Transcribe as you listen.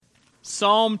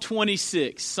Psalm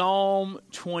 26. Psalm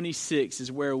 26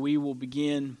 is where we will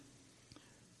begin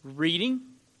reading.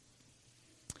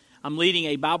 I'm leading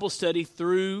a Bible study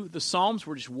through the Psalms.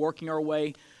 We're just working our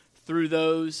way through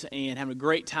those and having a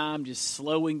great time just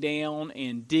slowing down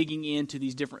and digging into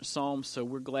these different Psalms. So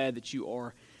we're glad that you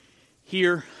are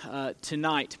here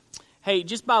tonight. Hey,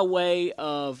 just by way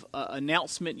of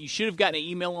announcement, you should have gotten an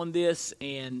email on this,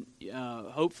 and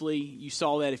hopefully you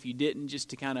saw that. If you didn't,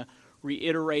 just to kind of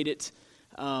reiterate it.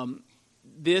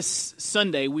 This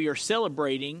Sunday, we are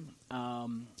celebrating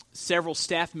several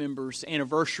staff members'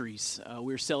 anniversaries.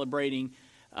 We're celebrating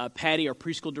Patty, our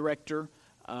preschool director,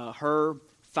 her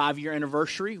 5-year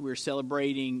anniversary. We're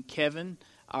celebrating Kevin,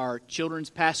 our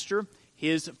children's pastor,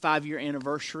 his 5-year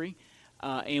anniversary.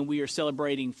 And we are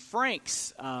celebrating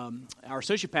Frank's, our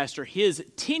associate pastor, his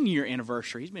 10-year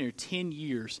anniversary. He's been here 10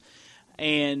 years.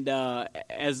 And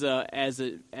as a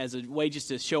way just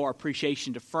to show our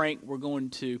appreciation to Frank, we're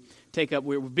going to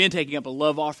we've been taking up a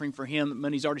love offering for him. The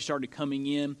money's already started coming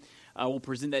in. We'll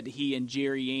present that to he and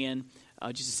Jerry Ann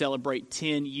just to celebrate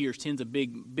 10 years. 10's a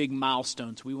big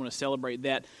milestone, so we want to celebrate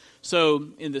that. So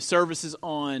in the services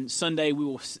on Sunday, we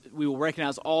will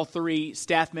recognize all 3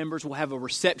 staff members. We'll have a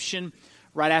reception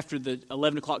right after the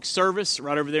 11 o'clock service,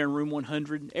 right over there in room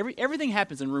 100. Everything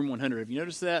happens in room 100. Have you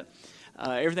noticed that?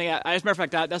 Everything. As a matter of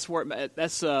fact, that's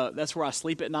where I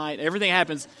sleep at night. Everything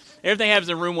happens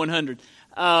in room 100.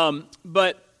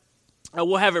 But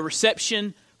we'll have a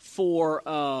reception for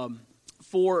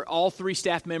all 3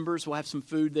 staff members. We'll have some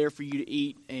food there for you to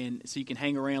eat, and so you can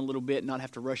hang around a little bit and not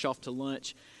have to rush off to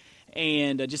lunch.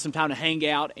 And just some time to hang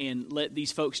out and let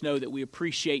these folks know that we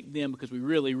appreciate them, because we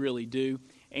really, really do.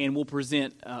 And we'll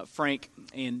present Frank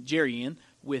and Jerry Ann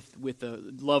with a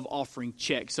love offering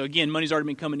check. So again, money's already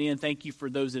been coming in. Thank you for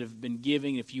those that have been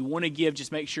giving. If you want to give,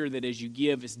 just make sure that as you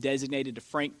give, it's designated to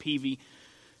Frank Peavy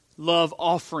Love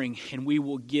Offering, and we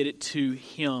will get it to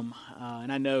him.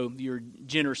 And I know you're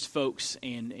generous folks,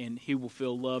 and he will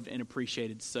feel loved and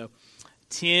appreciated. So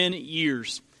 10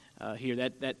 years here,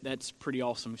 that's pretty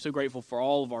awesome. I'm so grateful for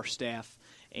all of our staff,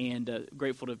 and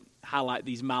grateful to highlight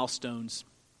these milestones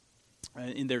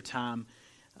in their time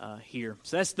here.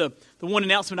 So that's the one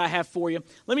announcement I have for you.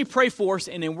 Let me pray for us,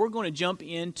 and then we're going to jump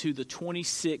into the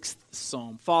 26th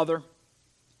Psalm. Father,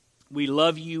 we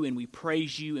love you and we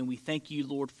praise you, and we thank you,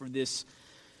 Lord, for this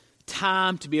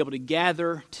time to be able to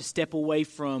gather, to step away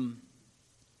from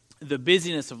the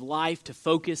busyness of life, to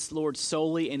focus, Lord,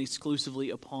 solely and exclusively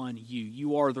upon you.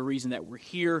 You are the reason that we're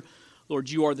here. Lord,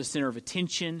 you are the center of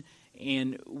attention,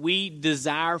 and we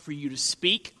desire for you to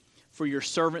speak, for your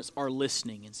servants are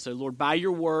listening. And so, Lord, by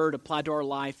your word applied to our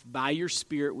life, by your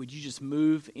Spirit, would you just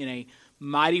move in a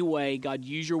mighty way? God,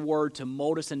 use your word to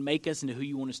mold us and make us into who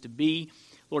you want us to be.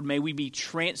 Lord, may we be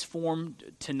transformed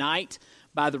tonight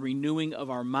by the renewing of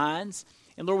our minds.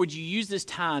 And Lord, would you use this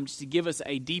time just to give us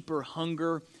a deeper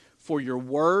hunger for your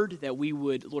word, that we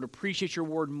would, Lord, appreciate your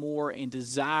word more and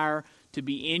desire to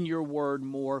be in your word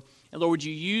more. And Lord, would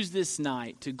you use this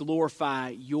night to glorify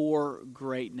your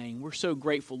great name? We're so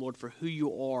grateful, Lord, for who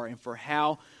you are and for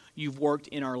how you've worked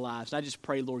in our lives. And I just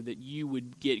pray, Lord, that you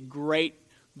would get great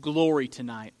glory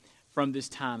tonight from this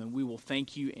time. And we will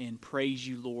thank you and praise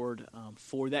you, Lord,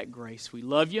 for that grace. We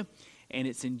love you, and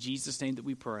it's in Jesus' name that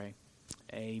we pray.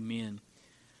 Amen.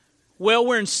 Well,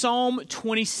 we're in Psalm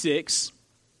 26.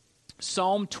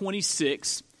 Psalm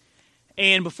 26.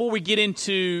 And before we get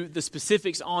into the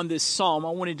specifics on this psalm, I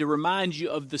wanted to remind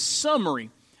you of the summary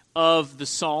of the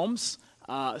Psalms,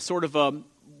 sort of a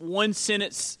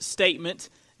one-sentence statement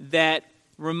that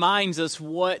reminds us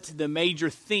what the major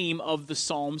theme of the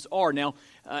Psalms are. Now,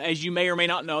 as you may or may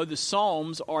not know, the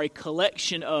Psalms are a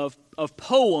collection of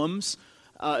poems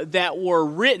that were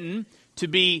written to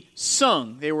be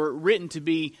sung. They were written to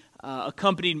be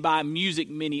accompanied by music,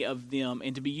 many of them,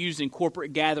 and to be used in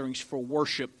corporate gatherings for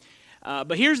worship.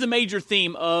 But here's the major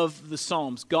theme of the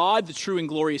Psalms. God, the true and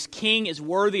glorious King, is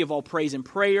worthy of all praise and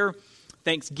prayer,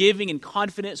 thanksgiving and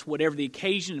confidence, whatever the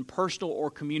occasion in personal or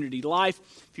community life.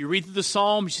 If you read through the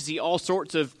Psalms, you see all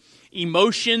sorts of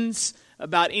emotions.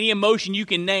 About any emotion you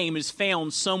can name is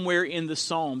found somewhere in the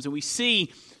Psalms. And we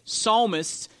see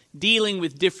psalmists dealing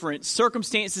with different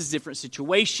circumstances, different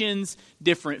situations,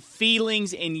 different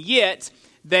feelings, and yet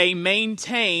they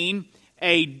maintain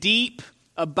a deep,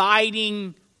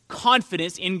 abiding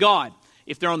confidence in God.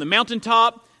 If they're on the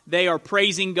mountaintop, they are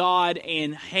praising God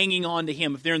and hanging on to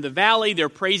Him. If they're in the valley, they're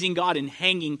praising God and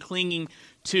clinging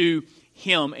to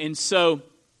Him. And so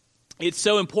it's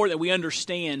so important that we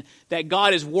understand that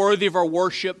God is worthy of our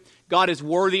worship. God is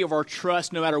worthy of our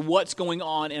trust no matter what's going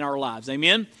on in our lives.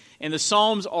 Amen? And the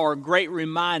Psalms are great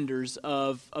reminders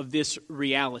of this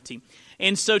reality.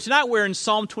 And so tonight we're in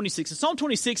Psalm 26. And Psalm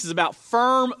 26 is about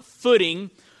firm footing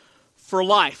for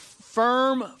life.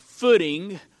 Firm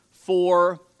footing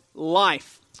for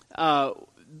life.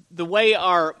 The way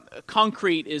our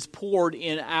concrete is poured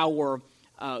in our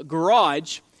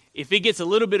garage, if it gets a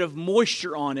little bit of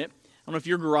moisture on it, I don't know if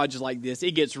your garage is like this,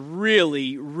 it gets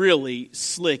really, really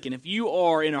slick. And if you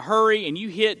are in a hurry and you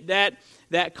hit that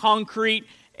concrete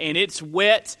and it's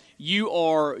wet,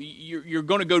 you're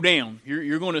going to go down.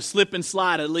 You're going to slip and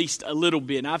slide at least a little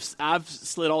bit. And I've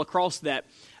slid all across that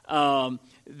carport,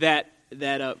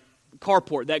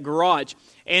 that garage.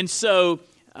 And so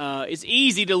it's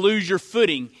easy to lose your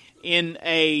footing in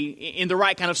the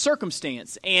right kind of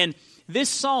circumstance. And this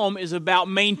psalm is about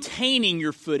maintaining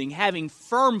your footing, having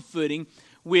firm footing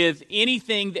with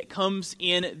anything that comes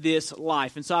in this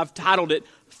life. And so I've titled it,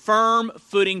 Firm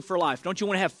Footing for Life. Don't you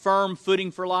want to have firm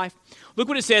footing for life? Look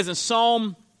what it says in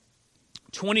Psalm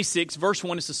 26, verse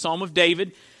 1. It's the Psalm of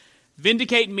David.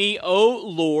 Vindicate me, O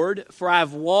Lord, for I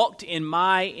have walked in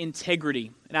my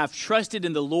integrity, and I have trusted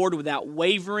in the Lord without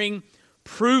wavering.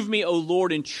 Prove me, O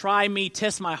Lord, and try me.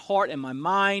 Test my heart and my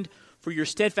mind. For your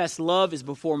steadfast love is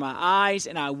before my eyes,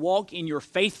 and I walk in your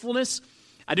faithfulness.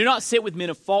 I do not sit with men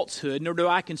of falsehood, nor do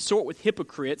I consort with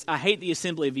hypocrites. I hate the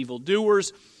assembly of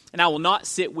evildoers, and I will not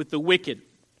sit with the wicked.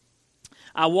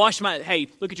 Hey,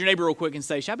 look at your neighbor real quick and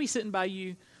say, should I be sitting by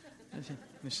you?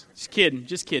 Just kidding.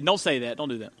 Don't say that. Don't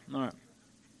do that. All right.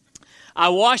 I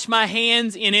wash my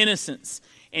hands in innocence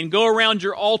and go around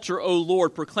your altar, O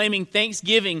Lord, proclaiming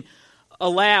thanksgiving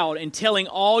aloud and telling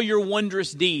all your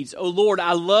wondrous deeds. O Lord,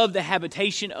 I love the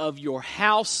habitation of your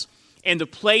house and the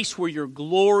place where your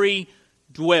glory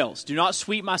dwells. Do not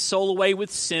sweep my soul away with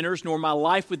sinners, nor my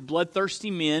life with bloodthirsty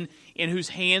men, in whose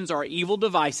hands are evil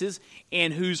devices,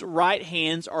 and whose right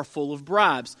hands are full of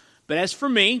bribes. But as for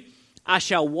me, I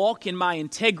shall walk in my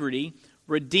integrity.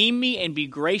 Redeem me and be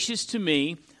gracious to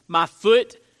me. My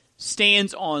foot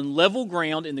stands on level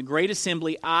ground in the great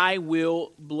assembly. I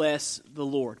will bless the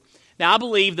Lord. Now, I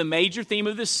believe the major theme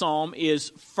of this psalm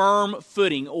is firm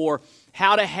footing, or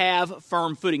how to have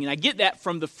firm footing. And I get that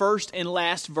from the first and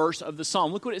last verse of the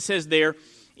psalm. Look what it says there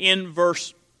in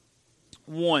verse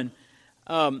 1.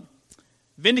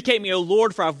 Vindicate me, O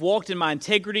Lord, for I've walked in my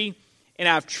integrity, and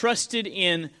I've trusted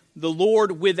in the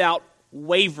Lord without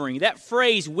wavering. That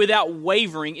phrase, without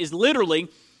wavering, is literally,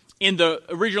 in the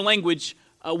original language,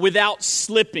 without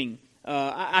slipping.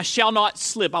 I shall not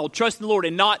slip. I will trust in the Lord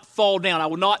and not fall down. I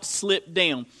will not slip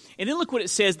down. And then look what it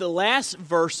says, the last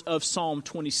verse of Psalm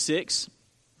 26,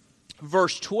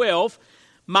 verse 12.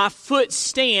 My foot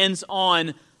stands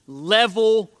on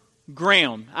level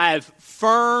ground. I have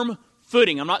firm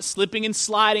footing. I'm not slipping and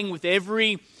sliding with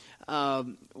every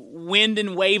wind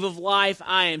and wave of life.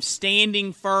 I am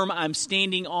standing firm. I'm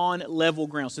standing on level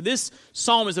ground. So this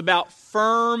psalm is about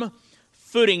firm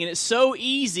footing, and it's so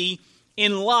easy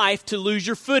in life to lose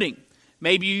your footing.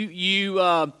 Maybe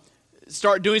you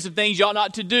start doing some things you ought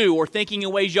not to do, or thinking in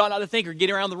ways you ought not to think, or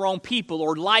getting around the wrong people,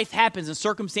 or life happens and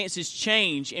circumstances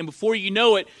change, and before you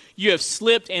know it, you have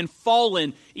slipped and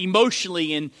fallen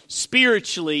emotionally and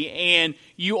spiritually, and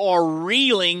you are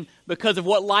reeling because of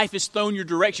what life has thrown your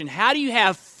direction. How do you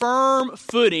have firm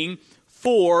footing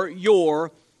for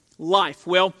your life?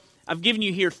 Well, I've given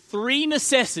you here three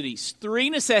necessities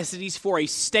for a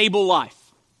stable life.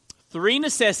 Three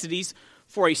necessities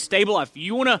for a stable life. If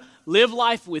you want to live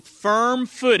life with firm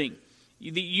footing,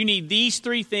 you need these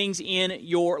three things in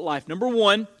your life. Number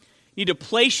one, you need to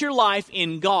place your life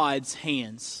in God's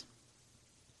hands.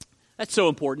 That's so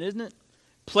important, isn't it?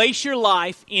 Place your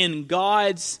life in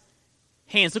God's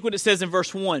hands. Look what it says in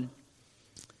verse 1.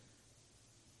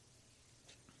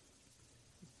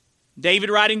 David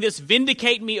writing this,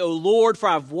 Vindicate me, O Lord, for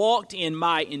I've walked in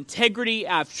my integrity.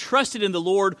 I've trusted in the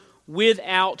Lord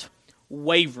without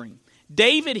wavering.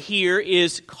 David here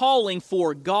is calling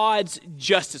for God's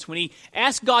justice. When he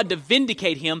asks God to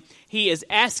vindicate him, he is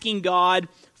asking God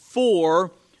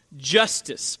for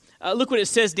justice. Look what it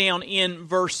says down in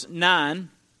verse 9.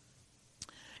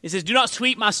 It says, Do not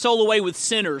sweep my soul away with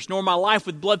sinners, nor my life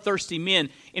with bloodthirsty men,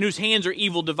 in whose hands are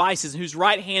evil devices, and whose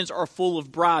right hands are full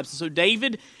of bribes. So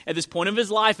David, at this point of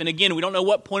his life, and again, we don't know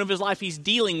what point of his life he's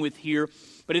dealing with here,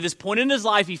 but at this point in his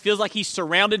life, he feels like he's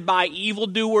surrounded by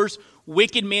evildoers,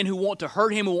 wicked men who want to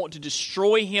hurt him, who want to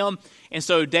destroy him. And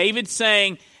so David's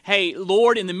saying, hey,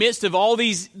 Lord, in the midst of all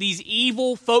these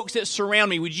evil folks that surround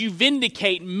me, would you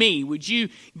vindicate me? Would you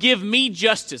give me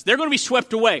justice? They're going to be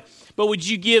swept away, but would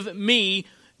you give me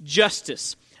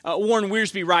justice? Warren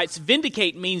Wiersbe writes,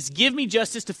 Vindicate means give me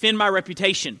justice to defend my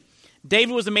reputation.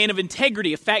 David was a man of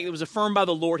integrity, a fact that was affirmed by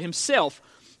the Lord himself.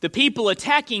 The people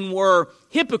attacking were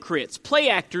hypocrites, play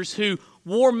actors who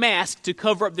wore masks to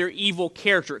cover up their evil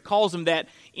character. It calls them that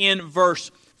in verse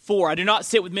 4. I do not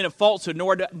sit with men of falsehood,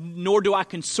 nor do I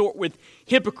consort with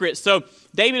hypocrites. So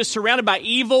David is surrounded by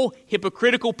evil,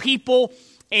 hypocritical people,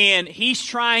 and he's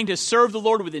trying to serve the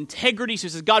Lord with integrity. So he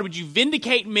says, God, would you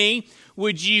vindicate me?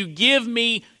 Would you give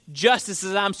me justice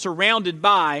as I'm surrounded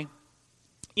by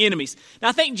enemies? Now,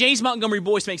 I think James Montgomery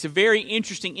Boyce makes a very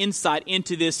interesting insight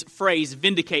into this phrase,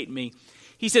 vindicate me.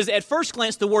 He says, at first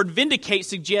glance, the word vindicate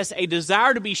suggests a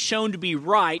desire to be shown to be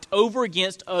right over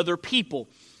against other people.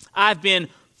 I've been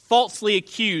falsely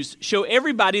accused. Show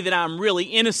everybody that I'm really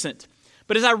innocent.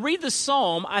 But as I read the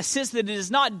psalm, I sense that it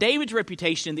is not David's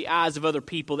reputation in the eyes of other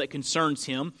people that concerns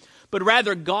him, but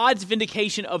rather God's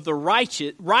vindication of the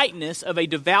rightness of a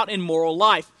devout and moral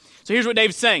life. So here's what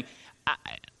David's saying.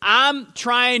 I'm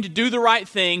trying to do the right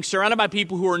thing, surrounded by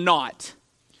people who are not.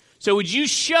 So would you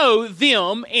show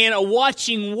them and a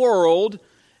watching world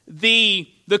the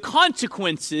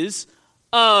consequences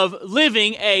of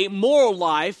living a moral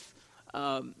life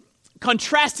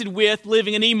contrasted with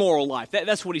living an immoral life?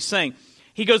 That's what he's saying.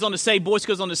 He goes on to say, Boyce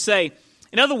goes on to say,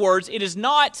 in other words, it is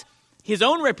not his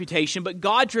own reputation, but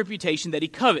God's reputation that he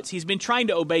covets. He's been trying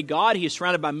to obey God. He is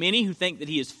surrounded by many who think that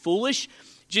he is foolish,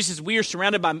 just as we are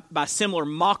surrounded by similar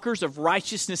mockers of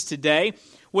righteousness today.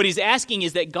 What he's asking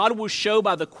is that God will show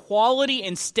by the quality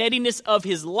and steadiness of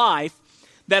his life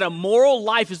that a moral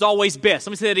life is always best.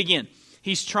 Let me say that again.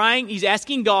 He's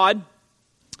asking God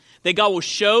that God will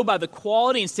show by the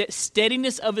quality and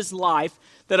steadiness of his life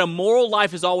that a moral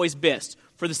life is always best,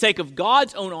 for the sake of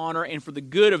God's own honor and for the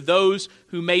good of those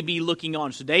who may be looking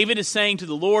on. So David is saying to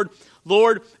the Lord,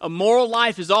 Lord, a moral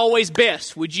life is always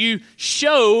best. Would you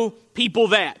show people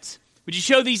that? Would you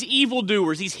show these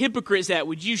evildoers, these hypocrites that?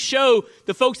 Would you show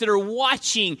the folks that are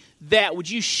watching that? Would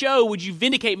you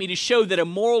vindicate me to show that a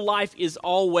moral life is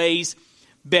always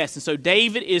best? And so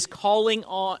David is calling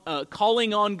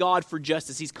on God for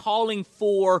justice. He's calling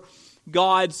for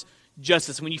God's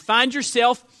justice. When you find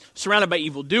yourself surrounded by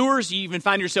evildoers, you even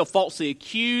find yourself falsely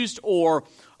accused or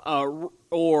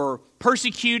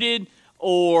persecuted,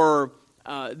 or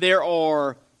there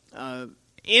are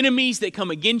enemies that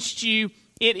come against you,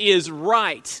 it is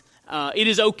right. It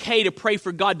is okay to pray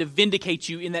for God to vindicate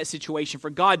you in that situation, for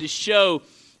God to show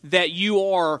that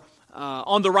you are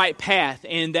on the right path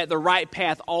and that the right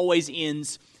path always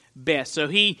ends best. So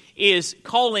he is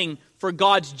calling for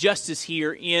God's justice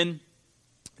here in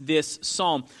this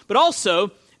psalm. But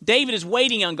also, David is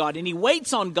waiting on God, and he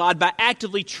waits on God by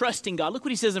actively trusting God. Look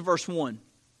what he says in verse 1.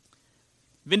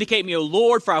 Vindicate me, O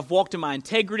Lord, for I've walked in my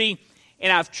integrity,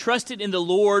 and I've trusted in the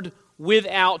Lord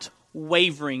without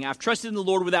wavering. I've trusted in the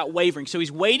Lord without wavering. So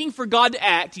he's waiting for God to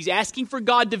act. He's asking for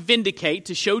God to vindicate,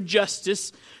 to show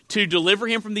justice, to deliver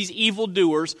him from these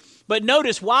evildoers. But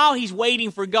notice, while he's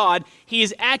waiting for God, he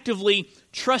is actively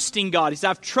trusting God. He says,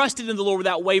 I've trusted in the Lord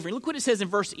without wavering. Look what it says in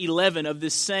verse 11 of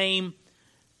this same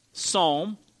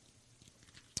psalm.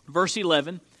 Verse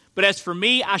 11, but as for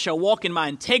me, I shall walk in my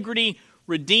integrity,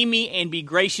 redeem me, and be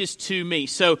gracious to me.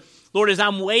 So, Lord, as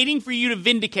I'm waiting for you to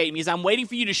vindicate me, as I'm waiting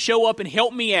for you to show up and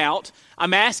help me out,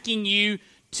 I'm asking you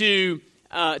to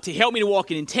help me to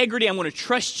walk in integrity. I'm going to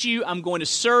trust you. I'm going to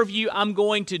serve you. I'm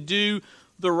going to do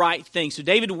the right thing. So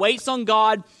David waits on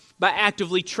God by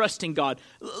actively trusting God.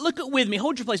 Look with me.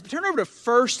 Hold your place. But turn over to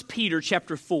 1 Peter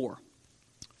chapter 4.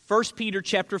 1 Peter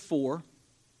chapter 4.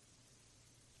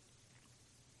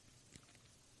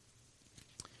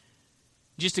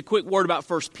 Just a quick word about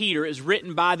 1 Peter. It's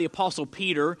written by the Apostle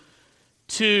Peter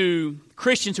to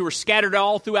Christians who were scattered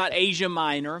all throughout Asia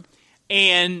Minor.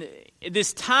 And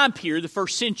this time period, the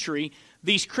first century,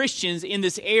 these Christians in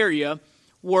this area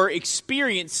were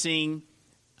experiencing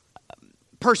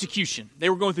persecution. They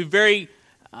were going through very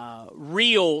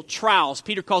real trials.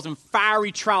 Peter calls them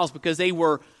fiery trials because they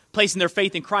were placing their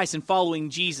faith in Christ and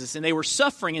following Jesus. And they were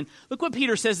suffering. And look what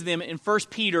Peter says to them in 1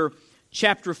 Peter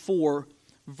chapter 4,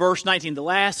 verse 19, the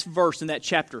last verse in that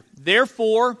chapter.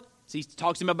 Therefore, so he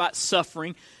talks to them about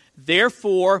suffering.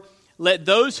 Therefore, let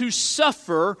those who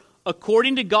suffer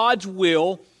according to God's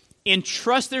will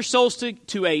entrust their souls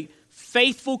to a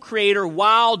faithful Creator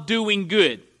while doing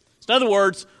good. So in other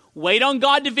words, wait on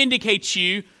God to vindicate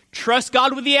you. Trust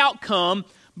God with the outcome.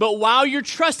 But while you're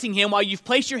trusting Him, while you've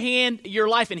placed your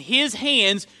life in His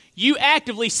hands, you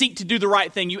actively seek to do the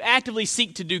right thing. You actively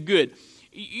seek to do good.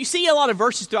 You see a lot of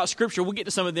verses throughout Scripture. We'll get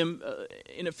to some of them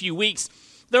in a few weeks.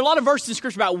 There are a lot of verses in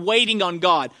Scripture about waiting on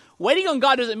God. Waiting on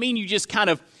God doesn't mean you just kind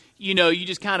of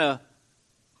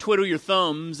twiddle your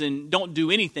thumbs and don't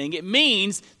do anything. It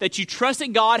means that you trust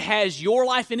that God has your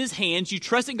life in His hands. You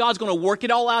trust that God's going to work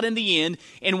it all out in the end.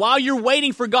 And while you're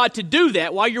waiting for God to do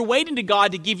that, while you're waiting to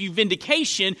God to give you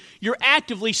vindication, you're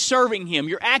actively serving Him.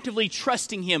 You're actively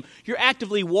trusting Him. You're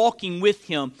actively walking with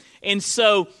Him. And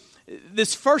so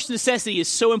this first necessity is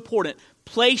so important.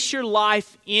 Place your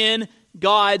life in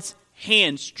God's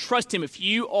hands. Trust Him. If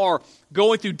you are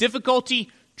going through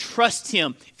difficulty, trust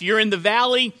Him. If you're in the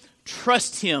valley,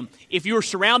 trust Him. If you are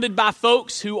surrounded by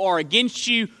folks who are against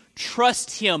you,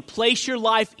 trust Him. Place your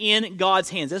life in God's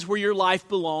hands. That's where your life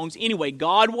belongs. Anyway,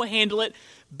 God will handle it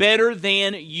better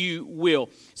than you will.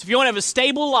 So if you want to have a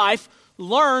stable life,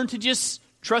 learn to just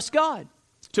trust God,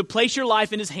 to place your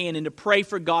life in His hand and to pray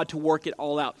for God to work it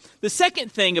all out. The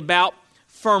second thing about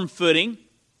firm footing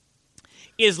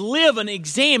is live an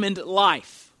examined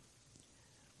life.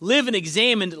 Live an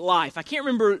examined life. I can't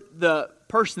remember the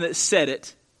person that said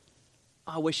it.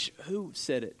 Who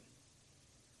said it?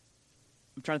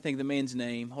 I'm trying to think of the man's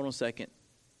name. Hold on a second.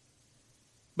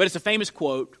 But it's a famous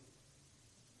quote.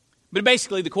 But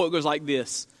basically the quote goes like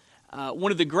this.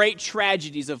 One of the great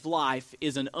tragedies of life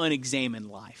is an unexamined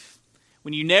life.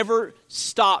 When you never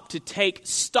stop to take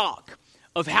stock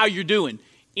of how you're doing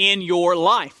in your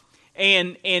life.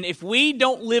 And if we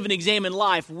don't live an examined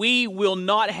life, we will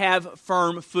not have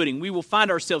firm footing. We will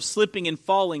find ourselves slipping and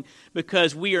falling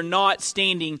because we are not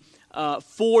standing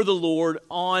for the Lord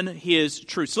on His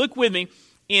truth. So look with me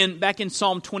back in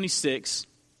Psalm 26.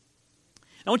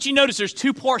 I want you to notice there's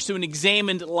two parts to an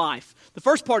examined life. The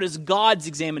first part is God's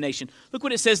examination. Look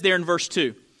what it says there in verse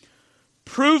 2.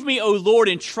 Prove me, O Lord,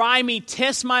 and try me,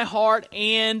 test my heart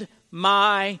and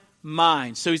my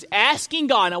mind. So he's asking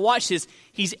God, now watch this,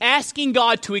 he's asking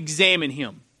God to examine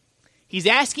him. He's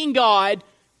asking God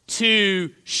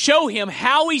to show him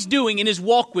how he's doing in his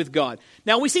walk with God.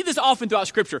 Now, we see this often throughout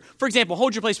Scripture. For example,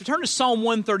 hold your place. Return to Psalm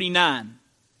 139.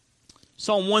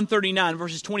 Psalm 139,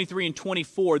 verses 23 and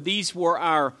 24. These were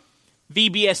our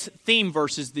VBS theme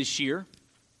verses this year.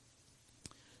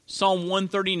 Psalm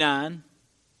 139.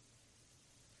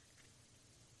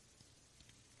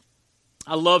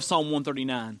 I love Psalm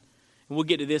 139. And we'll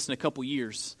get to this in a couple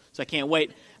years. So I can't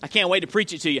wait. I can't wait to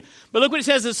preach it to you. But look what it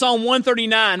says in Psalm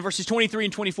 139, verses 23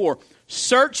 and 24.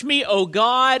 Search me, O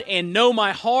God, and know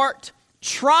my heart.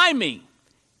 Try me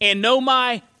and know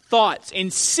my thoughts,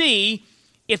 and see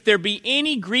if there be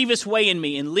any grievous way in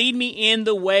me, and lead me in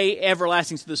the way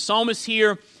everlasting. So the psalmist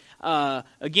here,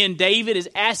 again, David is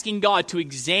asking God to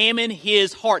examine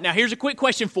his heart. Now, here's a quick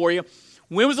question for you.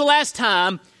 When was the last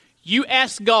time you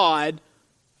asked God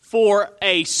for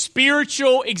a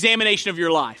spiritual examination of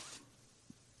your life?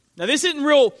 Now, this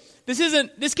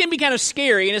can be kind of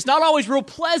scary, and it's not always real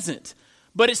pleasant,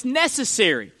 but it's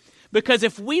necessary. Because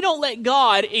if we don't let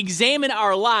God examine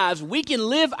our lives, we can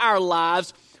live our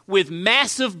lives with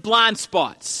massive blind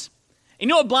spots. And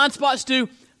you know what blind spots do?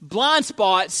 Blind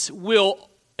spots will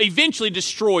eventually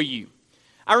destroy you.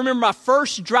 I remember my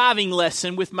first driving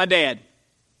lesson with my dad.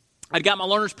 I'd got my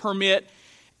learner's permit,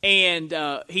 and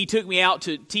he took me out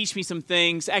to teach me some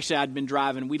things. Actually, I'd been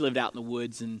driving. We lived out in the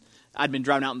woods, and I'd been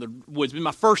driving out in the woods. It was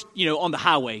my first, on the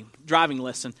highway driving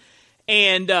lesson.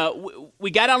 And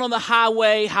we got out on the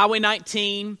highway, Highway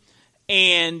 19,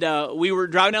 and we were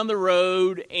driving down the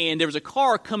road, and there was a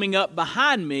car coming up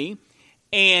behind me.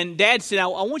 And Dad said, I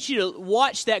want you to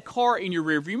watch that car in your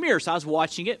rearview mirror. So I was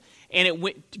watching it, and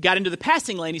it got into the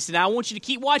passing lane. He said, I want you to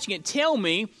keep watching it. Tell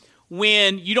me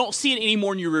when you don't see it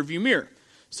anymore in your rearview mirror.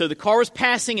 So the car was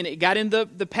passing, and it got in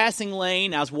the passing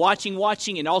lane. I was watching,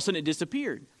 and all of a sudden it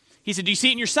disappeared. He said, do you see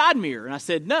it in your side mirror? And I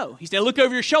said, no. He said, look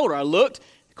over your shoulder. I looked.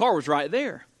 The car was right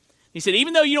there. He said,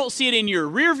 even though you don't see it in your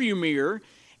rearview mirror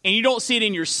and you don't see it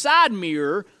in your side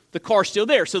mirror, the car's still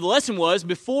there. So the lesson was,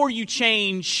 before you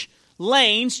change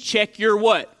lanes, check your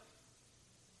what?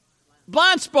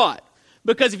 Blind spot.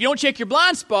 Because if you don't check your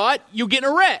blind spot, you'll get in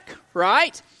a wreck,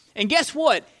 right? And guess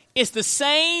what? It's the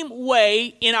same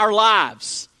way in our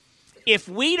lives. If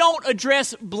we don't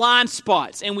address blind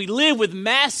spots and we live with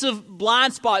massive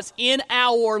blind spots in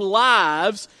our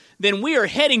lives, then we are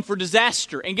heading for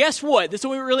disaster. And guess what? This is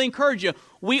what we really encourage you.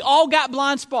 We all got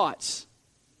blind spots.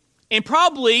 And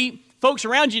probably folks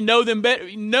around you know them better,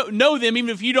 know them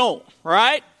even if you don't,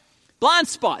 right? Blind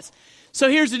spots. So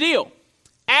here's the deal.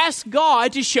 Ask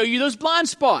God to show you those blind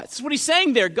spots. That's what he's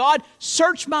saying there. God,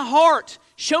 search my heart.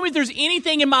 Show me if there's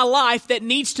anything in my life that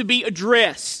needs to be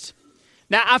addressed.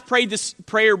 Now, I've prayed this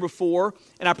prayer before,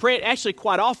 and I pray it actually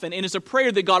quite often, and it's a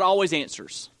prayer that God always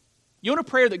answers. You want a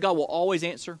prayer that God will always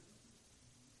answer?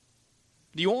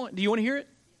 Do you want to hear it?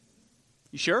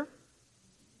 You sure?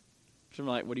 So I'm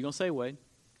like, what are you going to say, Wade?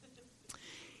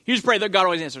 Here's a prayer that God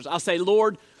always answers. I'll say,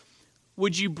 Lord,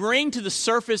 would you bring to the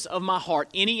surface of my heart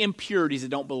any impurities that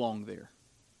don't belong there?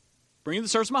 Bring to the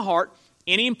surface of my heart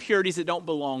any impurities that don't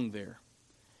belong there.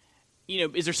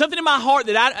 Is there something in my heart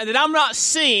that I'm not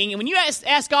seeing? And when you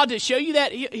ask God to show you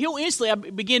that, He'll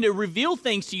instantly begin to reveal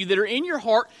things to you that are in your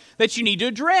heart that you need to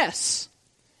address.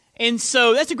 And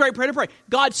so that's a great prayer to pray.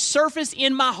 God, surface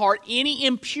in my heart any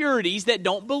impurities that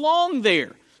don't belong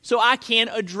there, so I can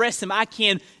address them. I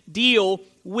can deal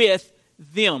with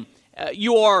them.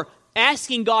 You are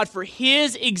asking God for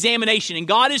His examination, and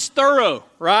God is thorough,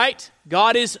 right?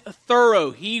 God is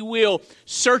thorough. He will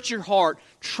search your heart,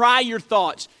 try your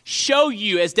thoughts, show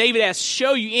you, as David asked,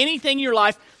 show you anything in your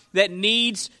life that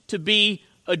needs to be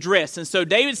addressed. And so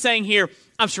David's saying here,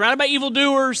 I'm surrounded by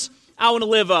evildoers. I want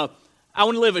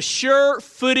to live a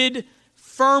sure-footed,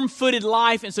 firm-footed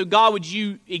life. And so God, would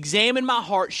you examine my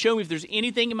heart, show me if there's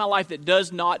anything in my life that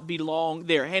does not belong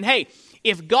there. And hey,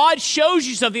 if God shows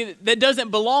you something that doesn't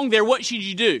belong there, what should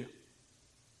you do?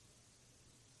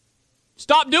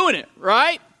 Stop doing it,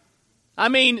 right? I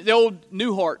mean, the old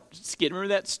Newhart skit,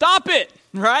 remember that? Stop it,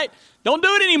 right? Don't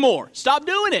do it anymore. Stop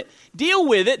doing it. Deal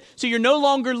with it so you're no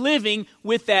longer living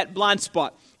with that blind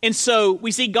spot. And so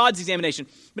we see God's examination.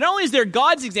 But not only is there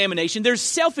God's examination, there's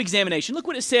self-examination. Look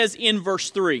what it says in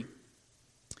verse 3.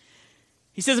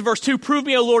 He says in verse 2, "Prove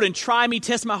me, O Lord, and try me,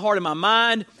 test my heart and my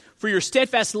mind. For your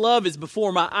steadfast love is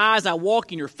before my eyes. I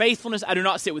walk in your faithfulness. I do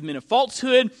not sit with men of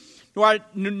falsehood,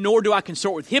 nor do I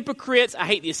consort with hypocrites. I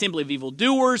hate the assembly of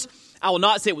evildoers. I will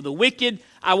not sit with the wicked.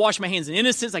 I wash my hands in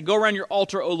innocence. I go around your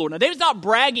altar, O Lord." Now, David's not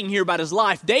bragging here about his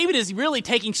life. David is really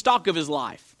taking stock of his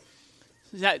life.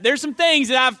 There's some things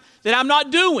that I'm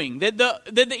not doing, that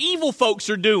the evil folks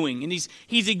are doing. And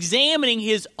he's examining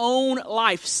his own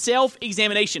life,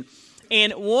 self-examination.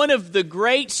 And one of the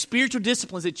great spiritual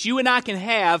disciplines that you and I can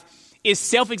have is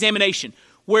self-examination,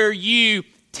 where you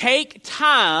take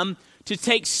time to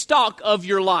take stock of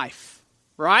your life,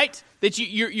 right? That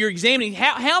you're examining,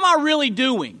 how am I really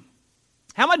doing?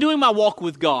 How am I doing my walk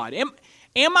with God? Am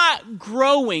I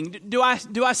growing? Do I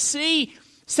see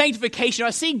sanctification? Do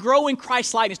I see growing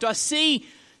Christ-likeness? Do I see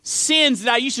sins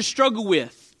that I used to struggle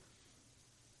with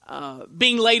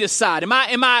being laid aside? Am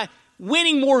I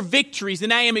winning more victories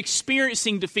than I am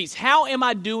experiencing defeats? How am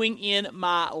I doing in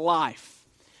my life?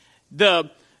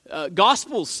 The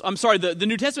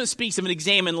New Testament speaks of an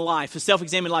examined life, a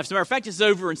self-examined life. As a matter of fact, it's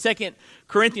over in 2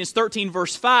 Corinthians 13,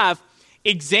 verse 5.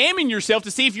 Examine yourself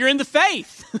to see if you're in the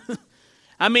faith.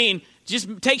 I mean,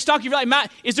 just take stock of your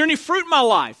life. Is there any fruit in my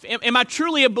life? Am I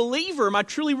truly a believer? Am I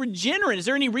truly regenerate? Is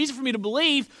there any reason for me to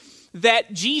believe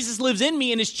that Jesus lives in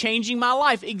me and is changing my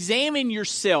life? Examine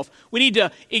yourself. We need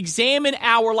to examine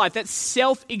our life. That's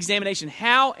self-examination.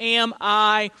 How am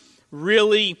I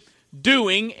really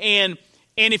doing? And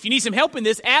if you need some help in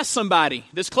this, ask somebody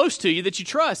that's close to you that you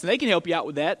trust, and they can help you out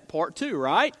with that part too,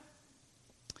 right?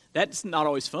 That's not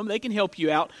always fun, but they can help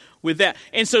you out with that.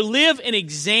 And so live an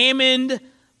examined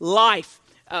life.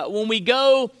 When we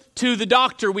go to the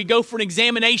doctor, we go for an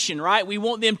examination, right? We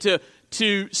want them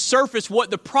to surface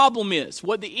what the problem is,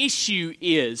 what the issue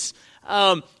is.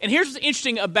 And here's what's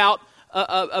interesting about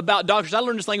doctors. I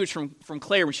learned this language from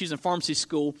Claire when she was in pharmacy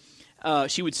school.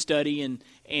 She would study, and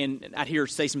I'd hear her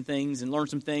say some things and learn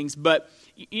some things. But,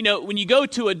 when you go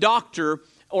to a doctor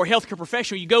or healthcare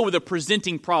professional, you go with a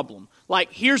presenting problem.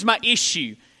 Like, here's my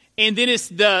issue. And then it's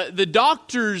the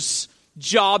doctor's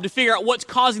job to figure out what's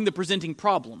causing the presenting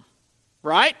problem,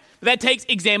 right? That takes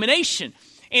examination.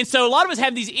 And so a lot of us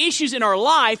have these issues in our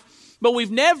life, but we've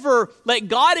never let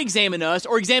God examine us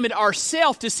or examine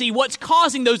ourselves to see what's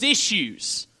causing those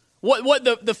issues, what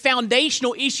the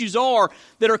foundational issues are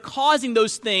that are causing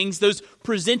those things, those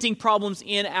presenting problems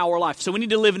in our life. So we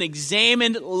need to live an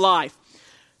examined life.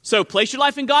 So place your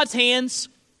life in God's hands,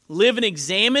 live an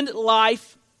examined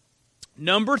life.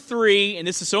 Number 3, and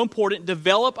this is so important,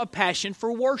 develop a passion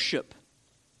for worship.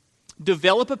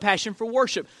 Develop a passion for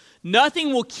worship.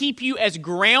 Nothing will keep you as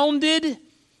grounded,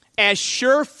 as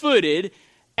sure-footed,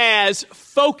 as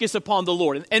focus upon the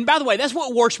Lord. And by the way, that's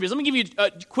what worship is. Let me give you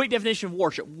a quick definition of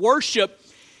worship. Worship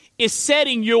is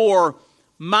setting your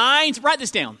minds, write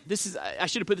this down. I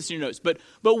should have put this in your notes, but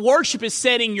worship is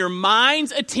setting your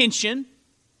mind's attention,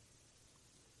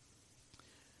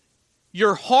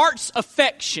 your heart's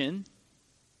affection,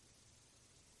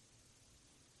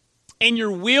 and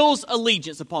your will's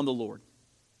allegiance upon the Lord.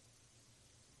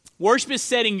 Worship is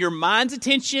setting your mind's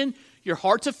attention, your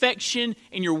heart's affection,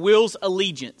 and your will's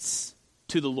allegiance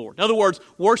to the Lord. In other words,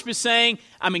 worship is saying,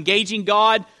 I'm engaging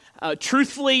God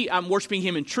truthfully. I'm worshiping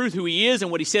Him in truth, who He is and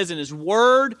what He says in His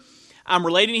Word. I'm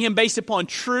relating to Him based upon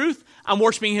truth. I'm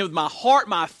worshiping Him with my heart,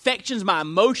 my affections, my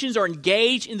emotions are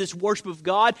engaged in this worship of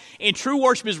God. And true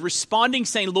worship is responding,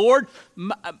 saying, Lord,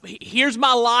 here's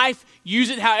my life. Use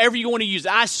it however you want to use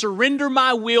it. I surrender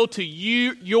my will to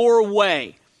you, your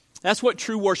way. That's what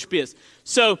true worship is.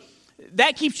 So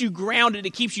that keeps you grounded.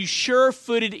 It keeps you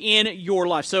sure-footed in your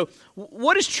life. So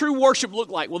what does true worship look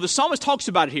like? Well, the psalmist talks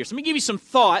about it here. So let me give you some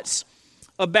thoughts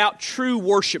about true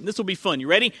worship. This will be fun. You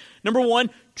ready? Number one,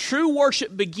 true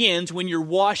worship begins when you're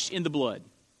washed in the blood.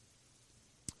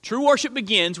 True worship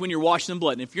begins when you're washed in the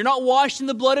blood. And if you're not washed in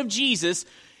the blood of Jesus,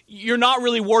 you're not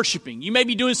really worshiping. You may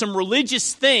be doing some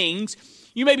religious things.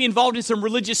 You may be involved in some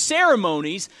religious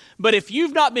ceremonies. But if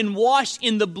you've not been washed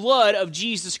in the blood of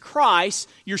Jesus Christ,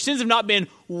 your sins have not been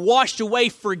washed away,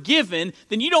 forgiven,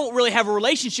 then you don't really have a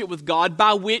relationship with God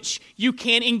by which you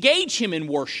can engage Him in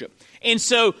worship. And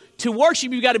so to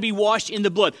worship, you've got to be washed in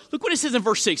the blood. Look what it says in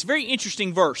verse 6. Very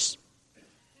interesting verse.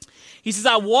 He says,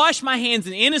 I wash my hands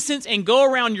in innocence and go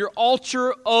around your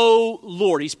altar, O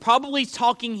Lord. He's probably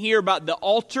talking here about the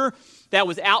altar that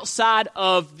was outside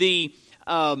of the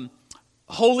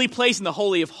holy place in the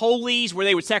Holy of Holies, where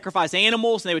they would sacrifice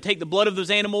animals, and they would take the blood of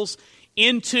those animals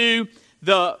into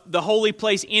the holy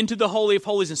place, into the Holy of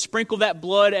Holies, and sprinkle that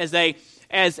blood as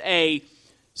a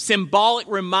symbolic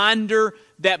reminder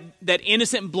that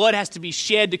innocent blood has to be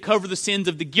shed to cover the sins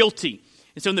of the guilty.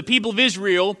 And so when the people of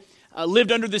Israel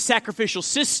lived under this sacrificial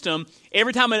system,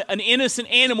 every time an innocent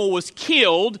animal was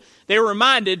killed, they were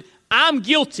reminded, I'm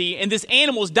guilty and this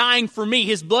animal is dying for me.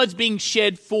 His blood's being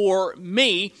shed for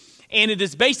me. And it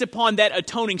is based upon that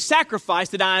atoning sacrifice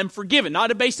that I am forgiven.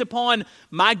 Not based upon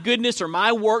my goodness or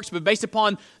my works, but based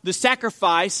upon the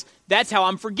sacrifice, that's how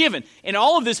I'm forgiven. And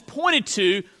all of this pointed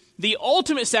to the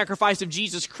ultimate sacrifice of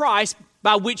Jesus Christ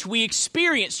by which we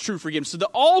experience true forgiveness. So the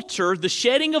altar, the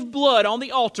shedding of blood on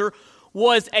the altar,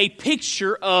 was a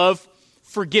picture of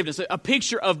forgiveness, a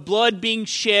picture of blood being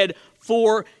shed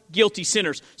for guilty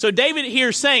sinners. So David here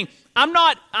is saying, I'm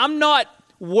not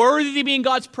worthy to be in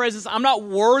God's presence. I'm not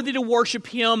worthy to worship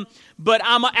Him, but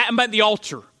I'm at the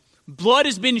altar. Blood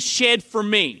has been shed for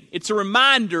me. It's a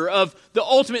reminder of the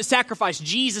ultimate sacrifice.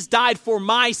 Jesus died for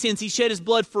my sins. He shed His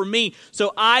blood for me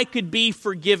so I could be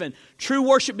forgiven. True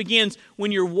worship begins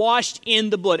when you're washed in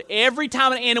the blood. Every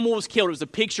time an animal was killed, it was a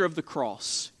picture of the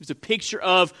cross. It was a picture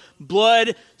of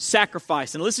blood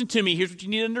sacrifice. And listen to me, here's what you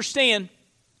need to understand.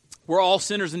 We're all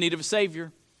sinners in need of a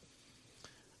Savior.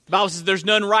 The Bible says there's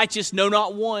none righteous, no,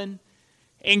 not one.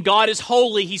 And God is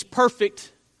holy. He's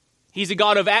perfect. He's a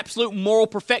God of absolute moral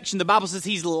perfection. The Bible says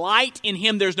He's light. In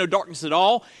Him there's no darkness at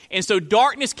all. And so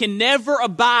darkness can never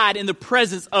abide in the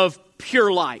presence of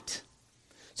pure light.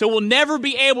 So we'll never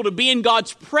be able to be in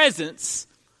God's presence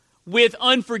with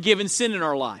unforgiven sin in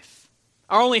our life.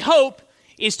 Our only hope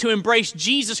is to embrace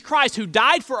Jesus Christ, who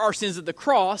died for our sins at the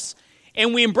cross,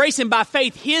 and we embrace Him by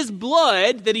faith. His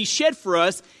blood that He shed for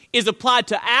us is applied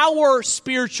to our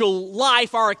spiritual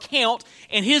life, our account,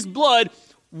 and His blood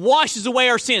washes away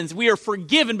our sins. We are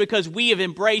forgiven because we have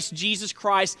embraced Jesus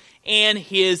Christ and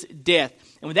His death.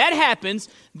 And when that happens,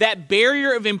 that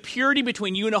barrier of impurity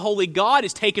between you and a holy God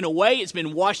is taken away. It's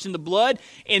been washed in the blood.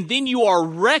 And then you are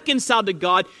reconciled to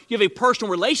God. You have a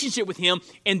personal relationship with Him.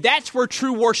 And that's where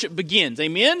true worship begins.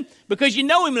 Amen? Because you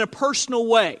know Him in a personal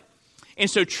way. And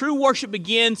so true worship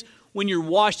begins when you're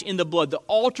washed in the blood. The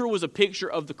altar was a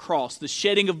picture of the cross, the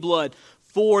shedding of blood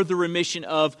for the remission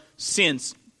of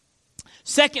sins.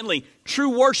 Secondly,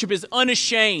 true worship is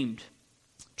unashamed.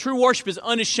 True worship is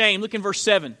unashamed. Look in verse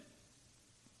 7. It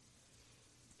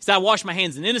says, I wash my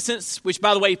hands in innocence, which,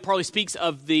 by the way, probably speaks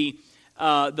of the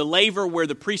laver where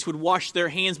the priest would wash their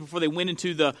hands before they went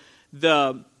into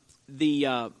the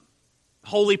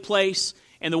holy place.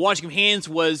 And the washing of hands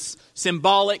was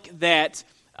symbolic that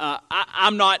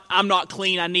I'm not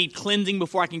clean. I need cleansing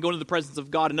before I can go into the presence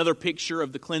of God. Another picture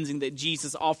of the cleansing that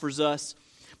Jesus offers us.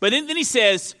 But then he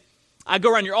says, I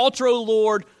go around your altar, O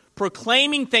Lord,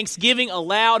 proclaiming thanksgiving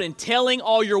aloud and telling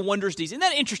all your wondrous deeds. Isn't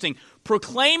that interesting?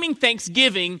 Proclaiming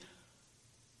thanksgiving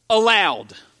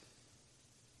aloud.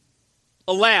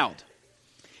 Aloud.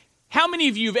 How many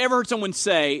of you have ever heard someone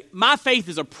say, my faith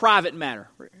is a private matter?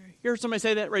 You heard somebody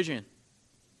say that? Raise your hand.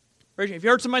 Raise your hand. Have you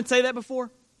heard somebody say that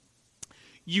before?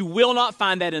 You will not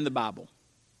find that in the Bible.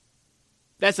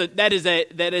 That is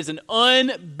an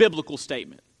unbiblical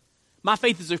statement. My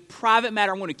faith is a private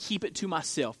matter. I'm going to keep it to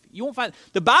myself. You won't find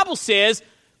the Bible says,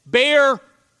 bear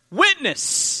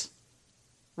witness,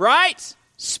 right?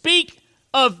 Speak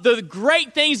of the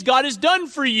great things God has done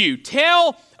for you.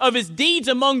 Tell of His deeds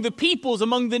among the peoples,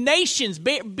 among the nations.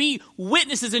 Be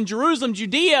witnesses in Jerusalem,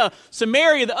 Judea,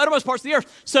 Samaria, the uttermost parts of the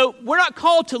earth. So we're not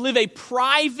called to live a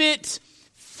private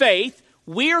faith.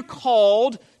 we are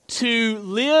called to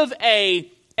live a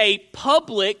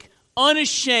public,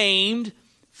 unashamed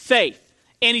faith.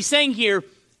 And he's saying here,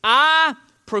 I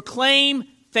proclaim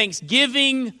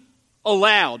thanksgiving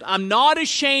aloud. I'm not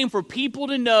ashamed for people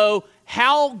to know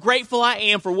how grateful I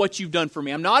am for what you've done for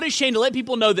me. I'm not ashamed to let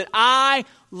people know that I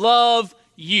love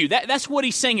you. That's what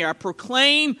he's saying here. I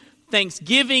proclaim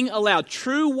thanksgiving aloud.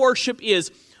 True worship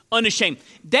is unashamed.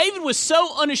 David was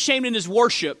so unashamed in his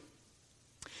worship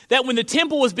that when the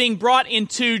temple was being brought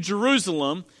into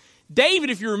Jerusalem, David,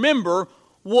 if you remember,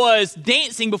 was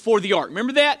dancing before the ark.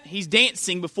 Remember that? He's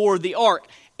dancing before the ark.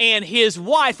 And his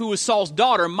wife, who was Saul's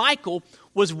daughter, Michal,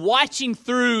 was watching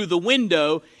through the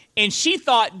window, and she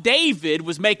thought David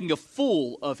was making a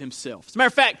fool of himself. As a matter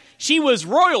of fact, she was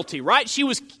royalty, right? She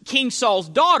was King Saul's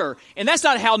daughter, and that's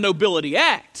not how nobility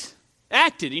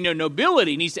acted. You know,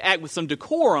 nobility needs to act with some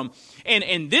decorum.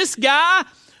 And this guy,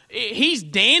 he's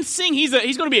dancing. He's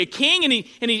going to be a king, and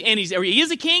he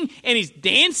is a king, and he's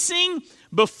dancing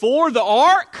before the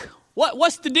ark.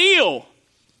 What's the deal?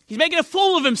 He's making a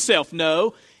fool of himself.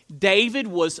 No, David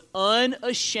was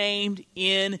unashamed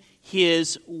in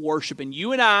his worship, and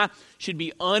you and I should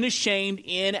be unashamed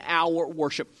in our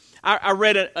worship. I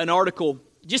read an article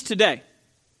just today,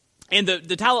 and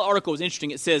the title of the article is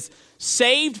interesting. It says,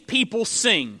 "Saved People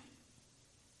Sing."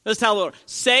 That's the title of it.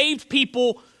 Saved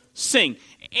People Sing.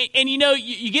 And you know,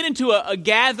 you get into a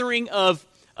gathering of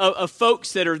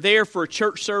folks that are there for a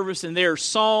church service, and there are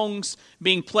songs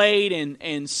being played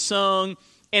and sung.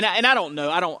 And I don't know.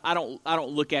 I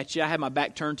don't look at you. I have my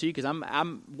back turned to you because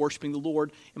I'm worshiping the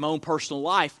Lord in my own personal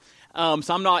life. So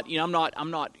I'm not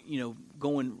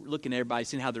going looking at everybody,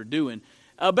 seeing how they're doing.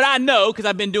 But I know, because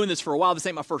I've been doing this for a while. This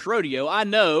ain't my first rodeo. I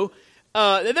know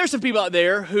that there's some people out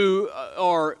there who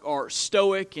are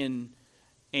stoic and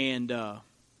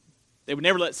they would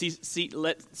never let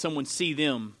someone see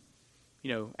them,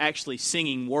 actually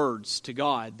singing words to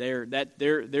God.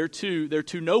 They're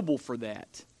too noble for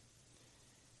that.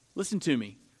 Listen to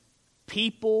me.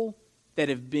 People that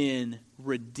have been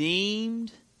redeemed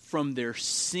from their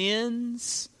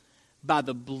sins by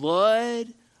the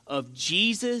blood of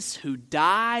Jesus, who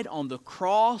died on the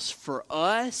cross for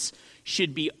us,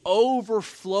 should be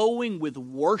overflowing with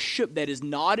worship that is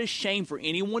not ashamed for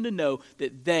anyone to know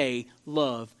that they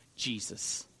love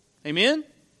Jesus. Amen?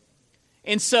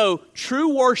 And so,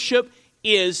 true worship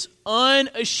is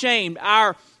unashamed.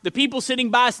 The people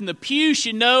sitting by us in the pew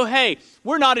should know, hey,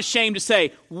 we're not ashamed to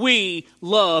say we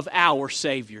love our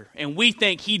Savior and we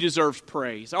think He deserves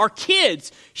praise. Our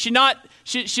kids should not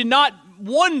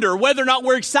wonder whether or not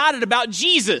we're excited about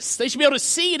Jesus. They should be able to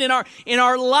see it in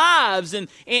our lives and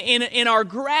in our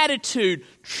gratitude.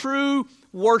 True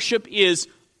worship is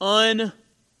unashamed.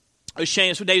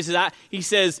 That's what David says. He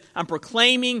says, I'm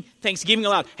proclaiming thanksgiving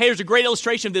aloud. Hey, there's a great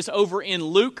illustration of this over in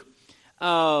Luke.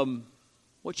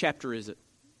 What chapter is it?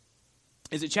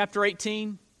 Is it chapter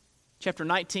 18? Chapter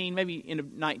 19? Maybe end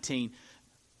of 19.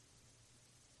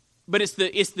 But it's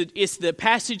the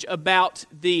passage about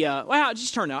the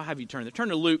just turn. I'll have you turn there. Turn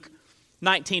to Luke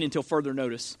 19 until further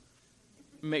notice.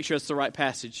 Make sure it's the right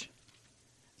passage.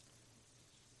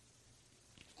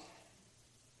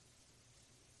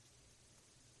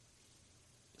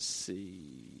 Let's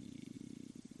see.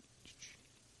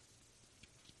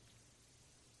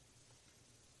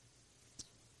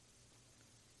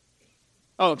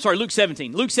 Oh, I'm sorry, Luke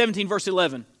 17. Luke 17, verse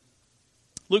 11.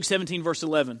 Luke 17, verse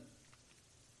 11.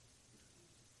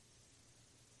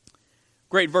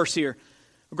 Great verse here.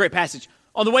 A great passage.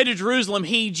 On the way to Jerusalem,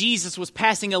 Jesus, was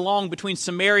passing along between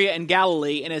Samaria and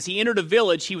Galilee, and as he entered a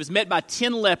village, he was met by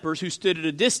 10 lepers who stood at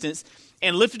a distance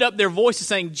and lifted up their voices,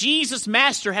 saying, Jesus,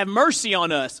 Master, have mercy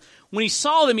on us. When he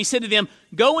saw them, he said to them,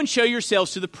 Go and show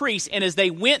yourselves to the priests. And as they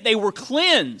went, they were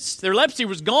cleansed. Their leprosy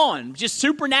was gone. Just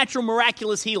supernatural,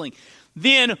 miraculous healing.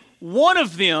 Then one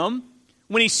of them,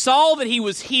 when he saw that he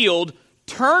was healed,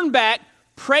 turned back,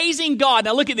 praising God.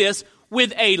 Now look at this,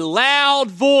 with a loud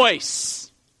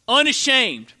voice,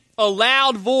 unashamed, a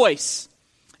loud voice.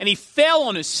 And he fell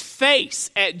on his face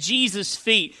at Jesus'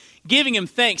 feet, giving him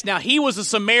thanks. Now he was a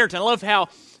Samaritan. I love how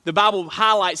the Bible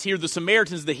highlights here the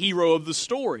Samaritan's the hero of the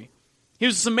story. He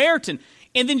was a Samaritan.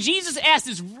 And then Jesus asked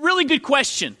this really good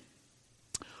question.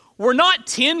 Were not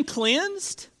 10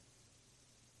 cleansed?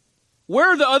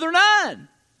 Where are the other 9?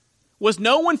 Was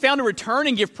no one found to return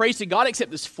and give praise to God except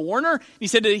this foreigner? He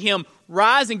said to him,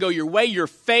 Rise and go your way. Your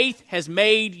faith has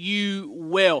made you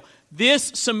well.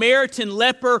 This Samaritan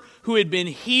leper who had been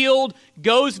healed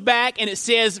goes back, and it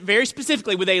says very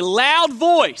specifically with a loud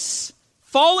voice,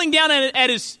 falling down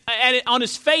on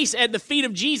his face at the feet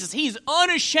of Jesus. He's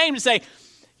unashamed to say,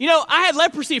 I had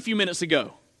leprosy a few minutes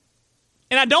ago.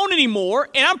 and I don't anymore,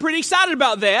 and I'm pretty excited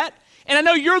about that. And I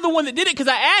know you're the one that did it because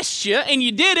I asked you, and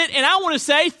you did it, and I want to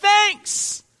say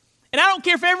thanks. And I don't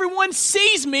care if everyone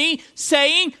sees me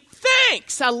saying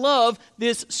thanks. I love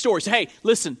this story. So hey,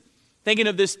 listen, thinking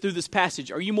of this through this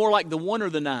passage, are you more like the 1 or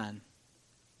the 9?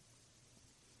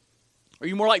 Are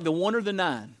you more like the 1 or the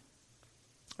 9?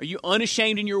 Are you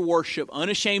unashamed in your worship,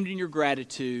 unashamed in your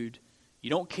gratitude? You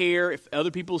don't care if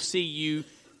other people see you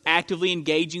actively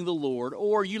engaging the Lord,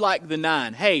 or you like the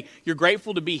 9. Hey, you're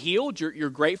grateful to be healed.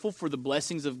 You're grateful for the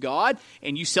blessings of God,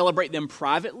 and you celebrate them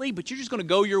privately, but you're just going to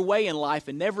go your way in life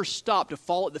and never stop to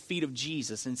fall at the feet of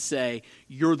Jesus and say,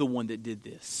 you're the one that did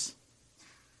this.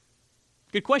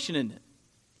 Good question, isn't it?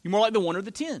 You're more like the 1 or the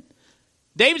 10.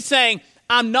 David's saying,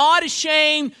 I'm not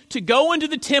ashamed to go into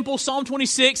the temple, Psalm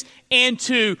 26, and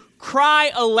to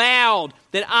cry aloud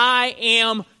that I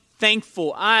am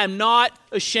thankful. I am not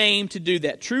ashamed to do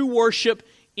that. True worship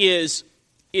is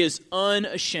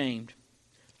unashamed.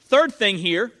 Third thing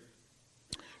here,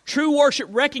 true worship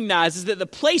recognizes that the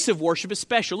place of worship is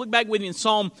special. Look back with me in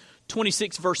Psalm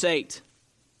 26, verse 8.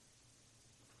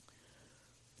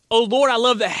 O Lord, I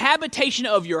love the habitation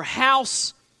of your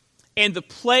house and the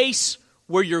place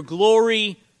where your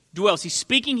glory dwells. He's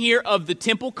speaking here of the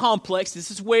temple complex.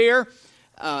 This is where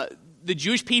the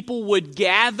Jewish people would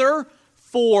gather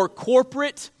for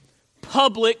corporate,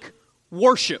 public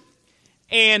worship.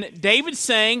 And David's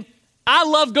saying, I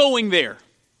love going there.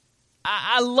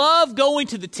 I love going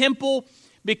to the temple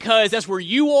because that's where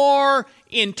you are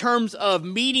in terms of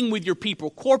meeting with your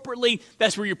people corporately.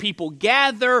 That's where your people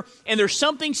gather. And there's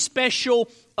something special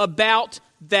about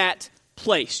that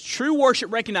place. True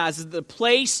worship recognizes the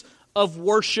place of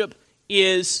worship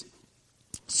is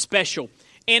special.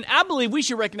 And I believe we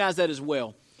should recognize that as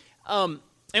well. And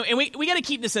we got to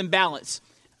keep this in balance.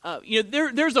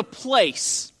 There's a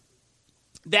place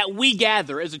that we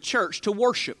gather as a church to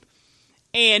worship.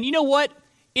 And you know what?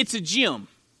 It's a gym.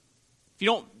 If you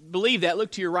don't believe that,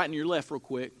 look to your right and your left real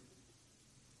quick.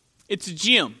 It's a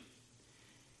gym.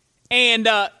 And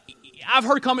I've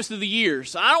heard comments through the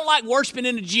years, I don't like worshiping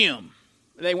in a gym.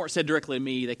 They weren't said directly to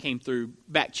me. They came through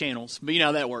back channels. But you know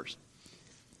how that works.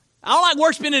 I don't like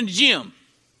worshiping in a gym.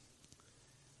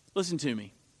 Listen to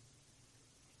me.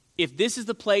 If this is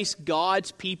the place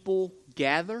God's people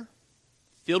gather,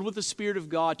 filled with the Spirit of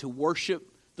God to worship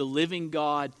the living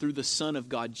God through the Son of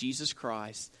God, Jesus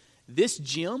Christ, this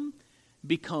gym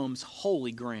becomes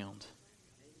holy ground.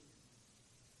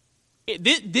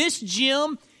 This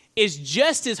gym is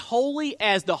just as holy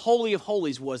as the Holy of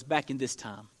Holies was back in this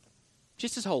time.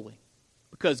 Just as holy.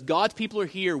 Because God's people are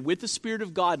here with the Spirit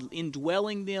of God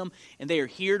indwelling them, and they are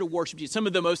here to worship Jesus. Some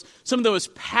of the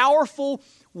most powerful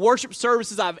worship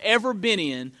services I've ever been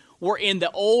in were in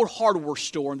the old hardware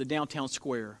store in the downtown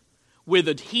square with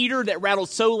a heater that rattled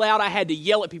so loud I had to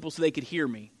yell at people so they could hear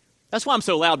me. That's why I'm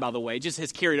so loud, by the way. It just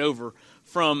has carried over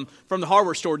from the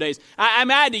hardware store days. I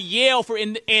had to yell for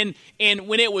and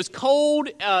when it was cold,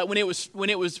 when it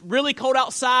was really cold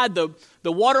outside, the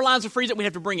water lines were freezing. We'd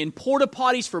have to bring in porta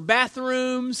potties for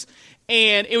bathrooms,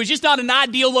 and it was just not an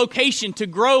ideal location to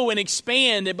grow and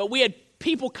expand. But we had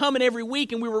people coming every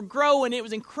week, and we were growing. It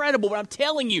was incredible. But I'm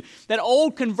telling you, that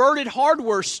old converted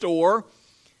hardware store,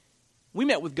 we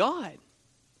met with God,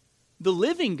 the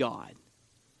living God.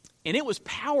 And it was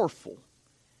powerful.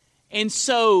 And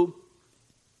so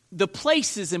the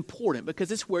place is important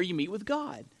because it's where you meet with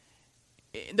God.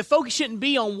 The focus shouldn't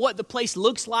be on what the place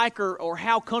looks like or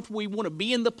how comfortable we want to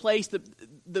be in the place.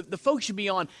 The focus should be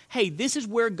on, hey, this is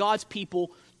where God's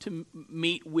people to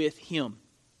meet with Him.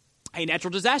 Hey, natural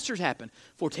disasters happen.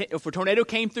 If a tornado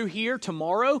came through here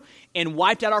tomorrow and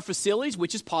wiped out our facilities,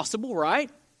 which is possible, right?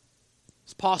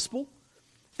 It's possible.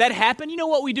 If that happened, you know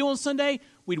what we do on Sunday?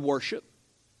 We'd worship.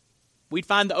 We'd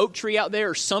find the oak tree out there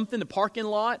or something, the parking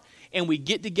lot, and we'd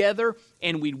get together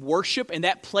and we'd worship. And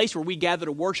that place where we gather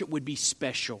to worship would be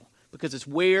special because it's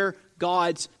where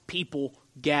God's people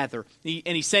gather. And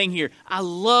he's saying here, I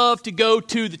love to go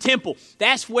to the temple.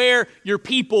 That's where your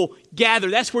people gather.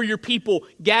 That's where your people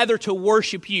gather to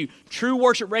worship you. True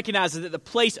worship recognizes that the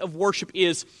place of worship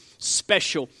is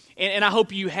special. And I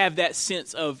hope you have that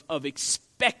sense of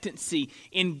expectancy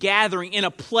in gathering in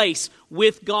a place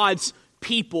with God's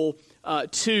people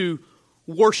to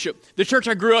worship. The church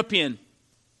I grew up in,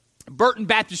 Burton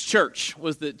Baptist Church,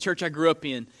 was the church I grew up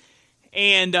in,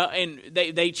 and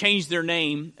they changed their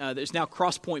name. It's now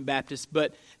Cross Point Baptist,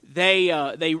 but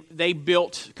they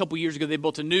built a couple years ago. They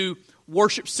built a new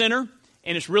worship center,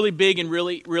 and it's really big and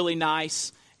really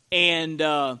nice. And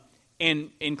Claire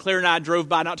and I drove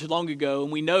by not too long ago,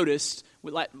 and we noticed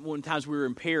one times we were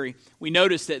in Perry, we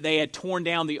noticed that they had torn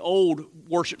down the old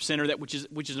worship center which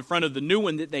is in front of the new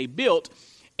one that they built.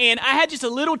 And I had just a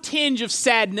little tinge of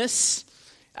sadness.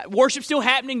 Worship's still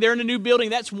happening. They're in a new building.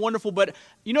 That's wonderful. But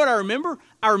you know what I remember?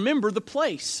 I remember the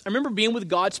place. I remember being with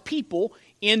God's people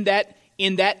in that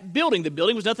building. The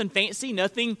building was nothing fancy,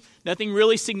 nothing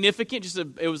really significant.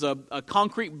 It was a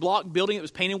concrete block building that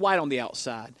was painted white on the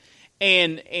outside.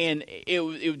 And it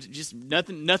was just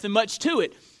nothing much to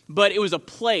it. But it was a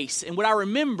place. And what I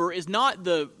remember is not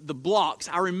the blocks.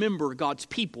 I remember God's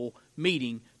people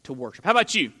meeting to worship. How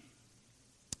about you?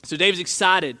 So David's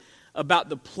excited about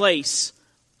the place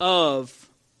of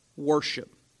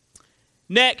worship.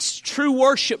 Next, true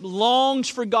worship longs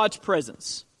for God's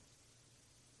presence.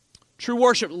 True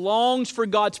worship longs for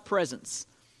God's presence.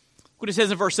 Look what it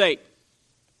says in verse 8.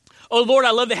 Oh Lord,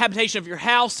 I love the habitation of your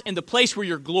house and the place where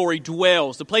your glory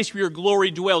dwells. The place where your glory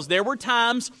dwells. There were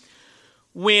times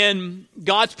when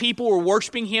God's people were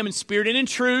worshiping Him in spirit and in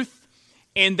truth,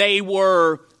 and they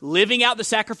were living out the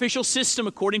sacrificial system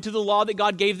according to the law that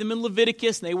God gave them in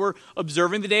Leviticus. And they were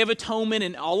observing the Day of Atonement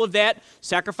and all of that,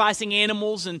 sacrificing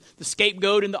animals and the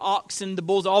scapegoat and the ox and the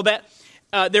bulls, all that.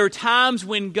 There were times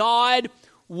when God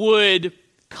would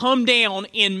come down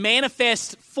in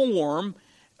manifest form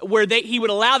where He would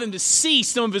allow them to see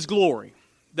some of His glory.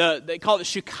 They call it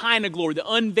Shekinah glory, the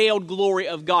unveiled glory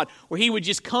of God, where He would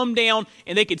just come down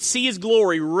and they could see His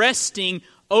glory resting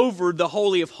over the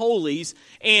Holy of Holies.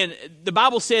 And the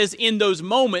Bible says in those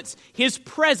moments, His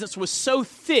presence was so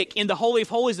thick in the Holy of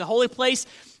Holies, the holy place,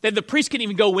 that the priest couldn't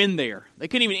even go in there. They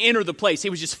couldn't even enter the place. It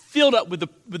was just filled up with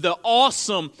the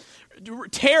awesome,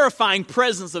 terrifying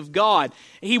presence of God.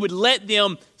 He would let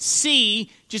them see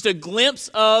just a glimpse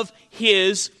of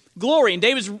His glory. And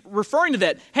David's referring to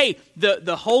that. Hey,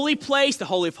 the holy place, the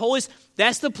Holy of Holies,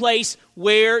 that's the place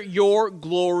where your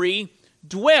glory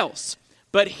dwells.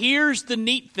 But here's the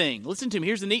neat thing. Listen to me.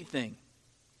 Here's the neat thing.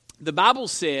 The Bible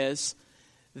says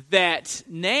that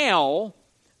now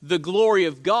the glory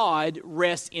of God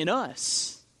rests in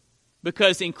us.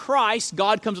 Because in Christ,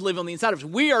 God comes to live on the inside of us.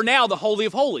 We are now the Holy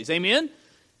of Holies. Amen?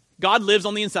 God lives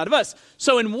on the inside of us.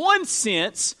 So in one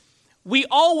sense, we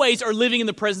always are living in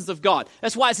the presence of God.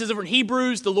 That's why it says over in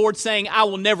Hebrews, the Lord saying, I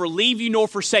will never leave you nor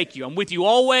forsake you. I'm with you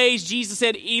always. Jesus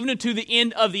said, even unto the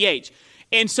end of the age.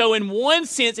 And so in one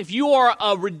sense, if you are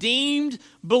a redeemed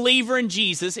believer in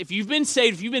Jesus, if you've been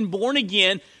saved, if you've been born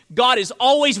again, God is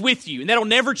always with you, and that'll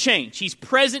never change. He's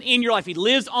present in your life. He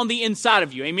lives on the inside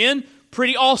of you. Amen?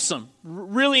 Pretty awesome.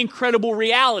 Really incredible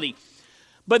reality.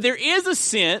 But there is a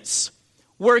sense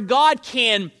where God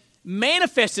can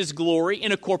manifest His glory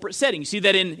in a corporate setting. You see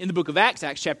that in the book of Acts,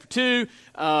 Acts chapter 2,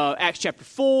 Acts chapter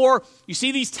 4. You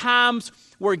see these times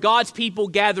where God's people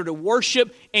gather to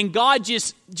worship, and God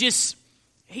just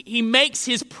He makes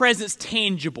His presence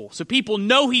tangible, so people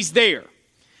know He's there.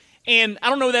 And I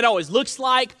don't know what that always looks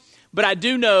like, but I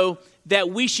do know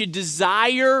that we should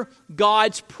desire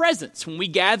God's presence. When we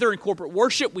gather in corporate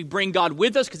worship, we bring God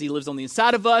with us because He lives on the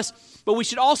inside of us. But we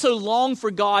should also long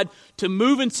for God to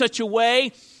move in such a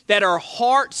way that our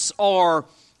hearts are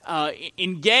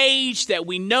engaged, that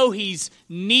we know He's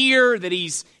near, that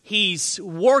He's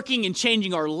working and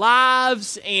changing our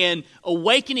lives and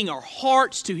awakening our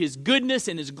hearts to His goodness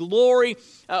and His glory.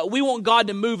 We want God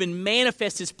to move and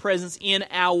manifest His presence in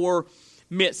our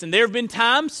midst. And there have been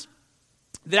times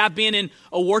that I've been in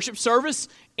a worship service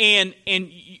and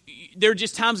there are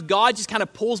just times God just kind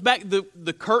of pulls back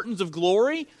the curtains of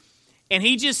glory, and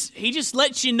He just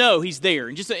lets you know He's there,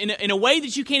 and just in a way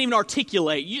that you can't even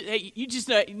articulate. You just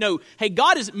know, hey,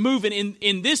 God is moving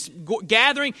in this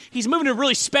gathering. He's moving in a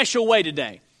really special way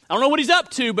today. I don't know what He's up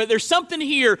to, but there's something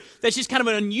here that's just kind of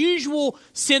an unusual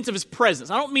sense of His presence.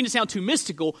 I don't mean to sound too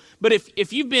mystical, but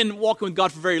if you've been walking with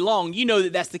God for very long, you know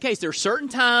that that's the case. There are certain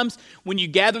times when you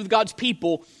gather with God's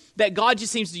people that God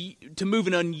just seems to move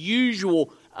in an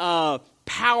unusual,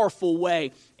 powerful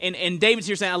way. And David's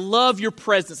here saying, I love your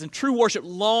presence, and true worship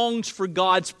longs for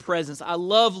God's presence. I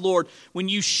love, Lord, when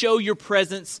you show your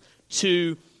presence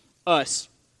to us.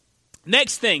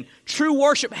 Next thing, true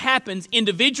worship happens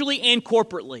individually and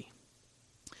corporately.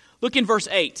 Look in verse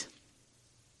 8.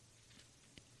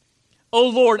 Oh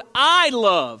Lord, I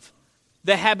love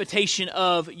the habitation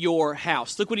of your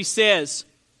house. Look what he says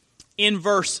in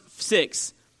verse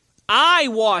 6. I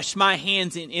wash my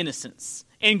hands in innocence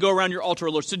and go around your altar,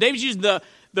 O Lord. So David's using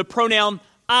the pronoun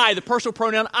I, the personal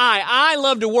pronoun I. I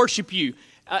love to worship you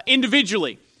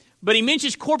individually. But he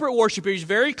mentions corporate worship here. He's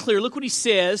very clear. Look what he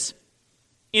says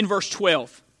in verse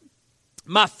 12.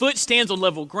 My foot stands on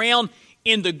level ground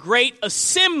in the great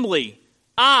assembly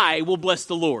I will bless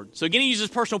the Lord. So again, he uses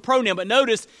personal pronoun, but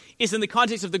notice it's in the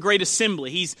context of the great assembly.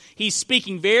 He's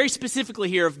speaking very specifically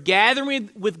here of gathering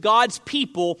with God's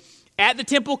people at the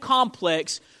temple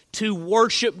complex to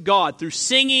worship God. Through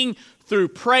singing, through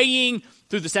praying,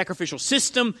 through the sacrificial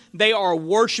system, they are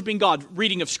worshiping God.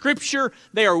 Reading of Scripture,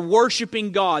 they are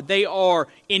worshiping God. They are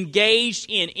engaged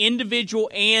in individual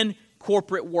and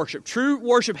corporate worship. True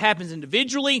worship happens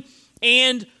individually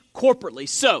and corporately.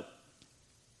 So,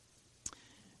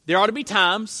 there ought to be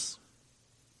times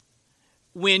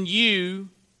when you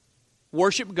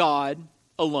worship God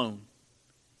alone.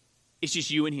 It's just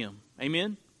you and Him.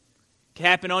 Amen? It can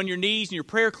happen on your knees in your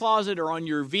prayer closet or on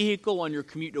your vehicle, on your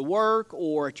commute to work,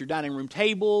 or at your dining room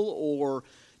table, or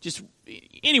just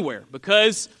anywhere.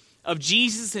 Because of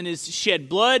Jesus and His shed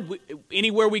blood,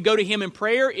 anywhere we go to Him in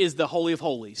prayer is the Holy of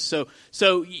Holies.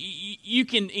 So you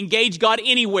can engage God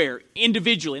anywhere,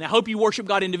 individually. And I hope you worship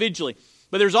God individually.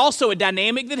 But there's also a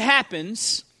dynamic that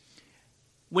happens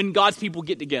when God's people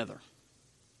get together.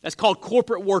 That's called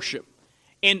corporate worship.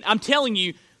 And I'm telling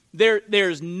you,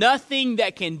 there's nothing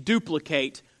that can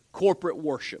duplicate corporate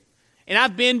worship. And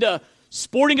I've been to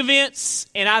sporting events,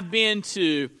 and I've been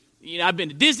to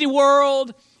Disney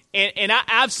World, and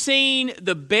I've seen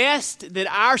the best that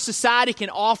our society can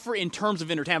offer in terms of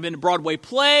entertainment. I've been to Broadway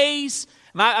plays.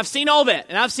 I've seen all that.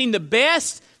 And I've seen the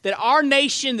best that our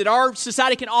nation, that our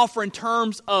society can offer in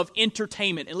terms of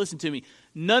entertainment. And listen to me,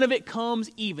 none of it comes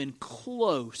even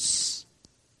close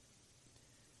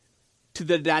to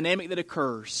the dynamic that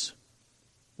occurs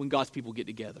when God's people get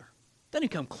together. Doesn't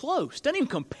even come close. Doesn't even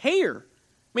compare.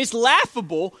 I mean, it's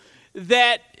laughable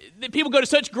that people go to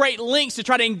such great lengths to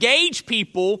try to engage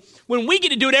people when we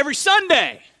get to do it every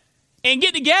Sunday and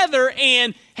get together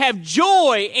and have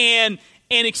joy and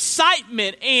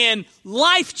excitement and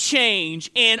life change,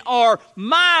 and our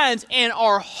minds and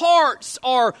our hearts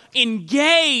are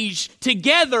engaged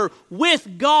together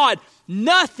with God.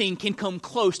 Nothing can come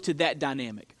close to that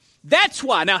dynamic. That's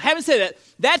why, now having said that,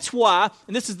 that's why,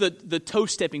 and this is the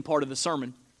toe-stepping part of the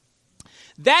sermon,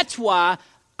 that's why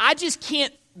I just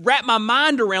can't wrap my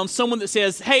mind around someone that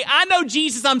says, hey, I know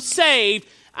Jesus, I'm saved,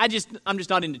 I'm just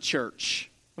not into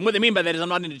church. And what they mean by that is I'm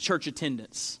not into church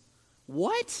attendance.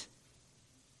 What?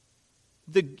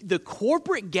 The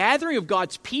corporate gathering of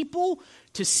God's people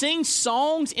to sing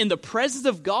songs in the presence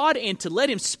of God and to let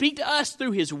Him speak to us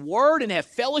through His Word and have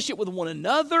fellowship with one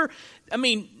another. I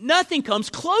mean, nothing comes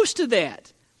close to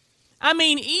that. I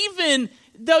mean, even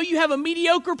though you have a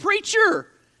mediocre preacher,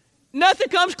 nothing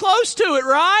comes close to it,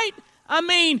 right? I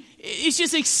mean, it's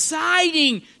just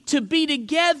exciting to be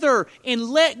together and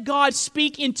let God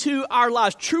speak into our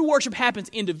lives. True worship happens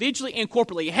individually and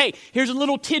corporately. Hey, here's a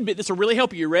little tidbit. This will really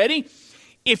help you. You ready?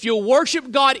 If you'll worship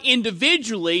God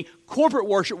individually, corporate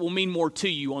worship will mean more to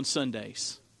you on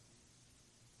Sundays.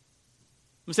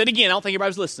 I'm going to say it again. I don't think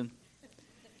everybody's listening.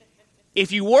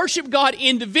 If you worship God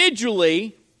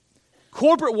individually,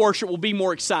 corporate worship will be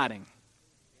more exciting.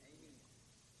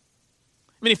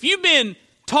 I mean, if you've been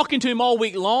talking to Him all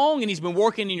week long and He's been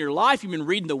working in your life, you've been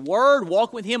reading the Word,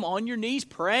 walking with Him on your knees,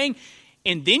 praying,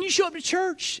 and then you show up to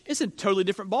church, it's a totally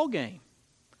different ballgame.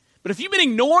 But if you've been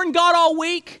ignoring God all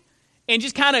week and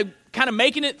just kind of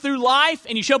making it through life,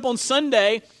 and you show up on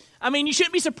Sunday, I mean, you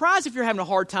shouldn't be surprised if you're having a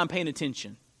hard time paying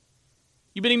attention.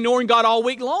 You've been ignoring God all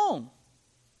week long,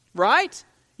 right?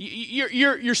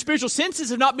 Your spiritual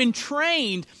senses have not been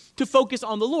trained to focus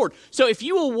on the Lord. So if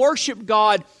you will worship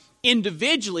God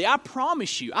individually, I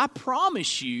promise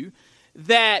you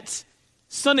that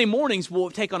Sunday mornings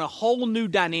will take on a whole new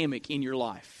dynamic in your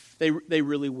life. They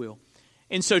really will.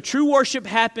 And so true worship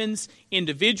happens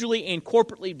individually and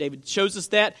corporately. David shows us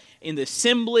that. In the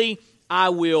assembly, I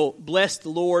will bless the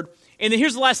Lord. And then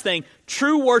here's the last thing.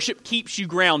 True worship keeps you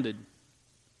grounded.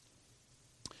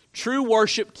 True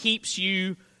worship keeps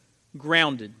you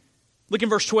grounded. Look in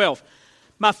verse 12.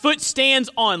 My foot stands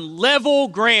on level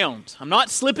ground. I'm not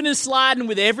slipping and sliding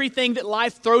with everything that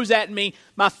life throws at me.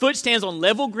 My foot stands on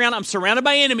level ground. I'm surrounded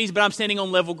by enemies, but I'm standing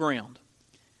on level ground.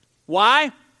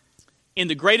 Why? In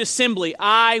the great assembly,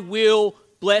 I will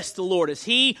bless the Lord. As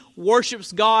he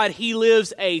worships God, he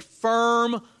lives a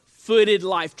firm-footed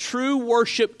life. True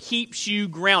worship keeps you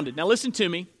grounded. Now listen to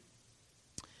me.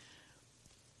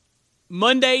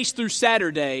 Mondays through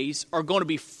Saturdays are going to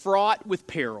be fraught with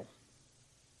peril.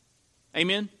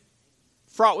 Amen?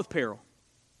 Fraught with peril.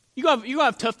 You're going to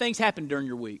have tough things happen during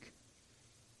your week.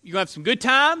 You're going to have some good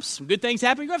times, some good things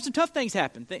happen. You're going to have some tough things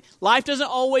happen. Life doesn't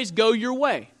always go your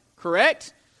way,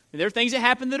 correct? There are things that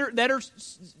happen that are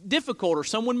difficult, or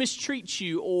someone mistreats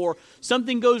you, or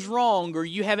something goes wrong, or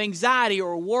you have anxiety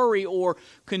or worry or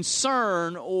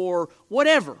concern or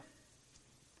whatever.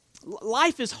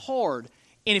 life is hard.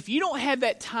 And if you don't have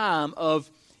that time of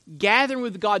gathering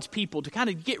with God's people to kind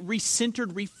of get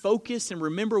recentered, refocused, and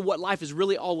remember what life is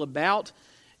really all about,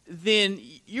 then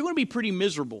you're going to be pretty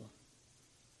miserable.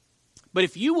 But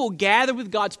if you will gather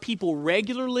with God's people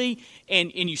regularly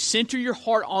and you center your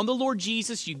heart on the Lord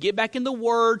Jesus, you get back in the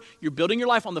Word, you're building your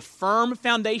life on the firm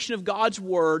foundation of God's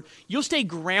Word, you'll stay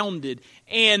grounded.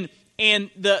 And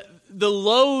the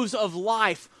lows of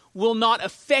life will not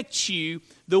affect you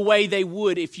the way they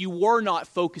would if you were not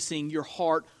focusing your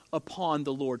heart upon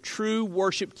the Lord. True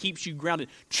worship keeps you grounded.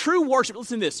 True worship,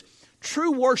 listen to this,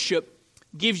 true worship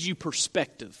gives you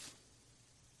perspective.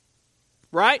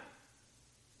 Right?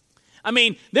 I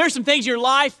mean, there are some things in your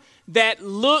life that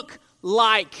look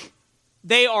like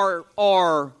they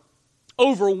are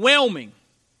overwhelming.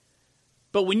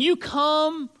 But when you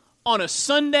come on a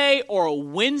Sunday or a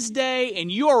Wednesday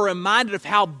and you are reminded of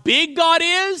how big God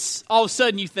is, all of a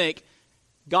sudden you think,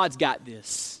 God's got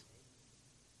this.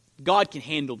 God can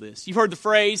handle this. You've heard the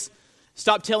phrase,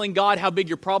 stop telling God how big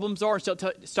your problems are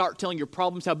and start telling your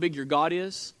problems how big your God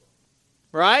is.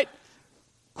 Right?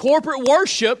 Corporate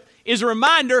worship is a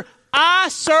reminder, I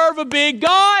serve a big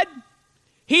God.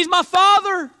 He's my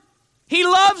Father. He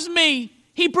loves me.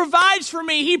 He provides for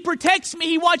me. He protects me.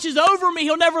 He watches over me.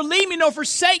 He'll never leave me nor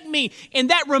forsake me. And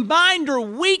that reminder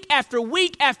week after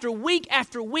week after week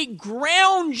after week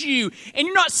grounds you. And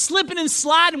you're not slipping and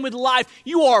sliding with life.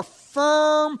 You are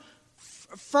firmly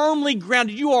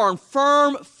grounded. You are on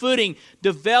firm footing.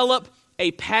 Develop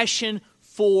a passion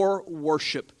for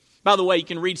worship. By the way, you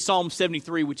can read Psalm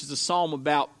 73, which is a psalm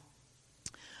about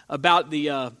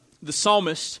the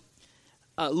psalmist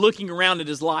looking around at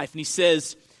his life. And he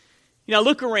says, I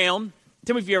look around.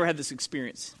 Tell me if you ever had this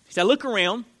experience. He said, I look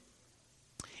around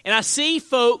and I see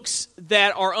folks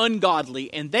that are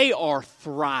ungodly and they are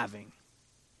thriving.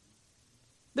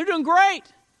 They're doing great.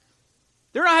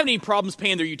 They're not having any problems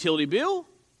paying their utility bill.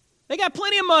 They got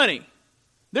plenty of money.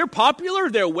 They're popular.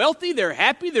 They're wealthy. They're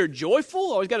happy. They're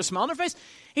joyful. Always got a smile on their face.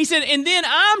 He said, and then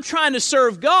I'm trying to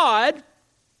serve God.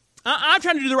 I'm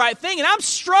trying to do the right thing, and I'm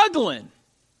struggling.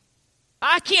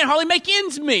 I can't hardly make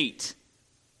ends meet.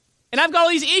 And I've got all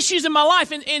these issues in my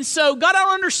life. And so, God, I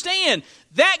don't understand.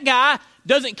 That guy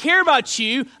doesn't care about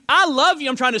you. I love you.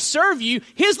 I'm trying to serve you.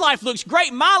 His life looks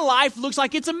great. My life looks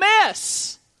like it's a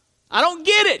mess. I don't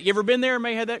get it. You ever been there and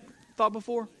may have had that thought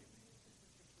before?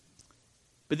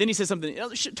 But then he says something.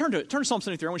 Turn to it. Turn to Psalm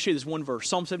 73. I want to show you this one verse.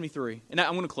 Psalm 73. And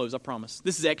I'm going to close, I promise.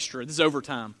 This is extra. This is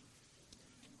overtime.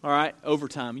 All right?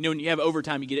 Overtime. You know, when you have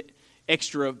overtime, you get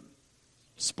extra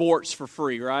sports for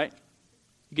free, right?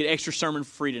 You get extra sermon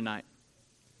for free tonight.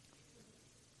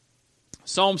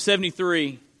 Psalm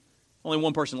 73. Only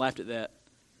one person laughed at that.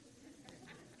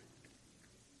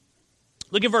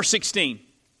 Look at verse 16.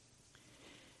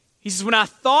 He says, when I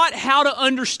thought how to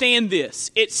understand this,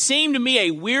 it seemed to me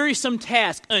a wearisome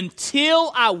task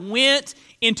until I went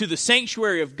into the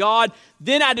sanctuary of God.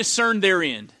 Then I discerned their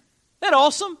end. Isn't that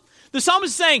awesome? The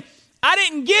psalmist is saying, I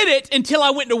didn't get it until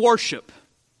I went to worship.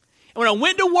 And when I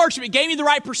went to worship, it gave me the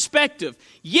right perspective.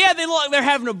 Yeah, they look like they're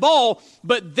having a ball,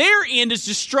 but their end is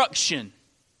destruction.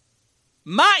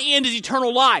 My end is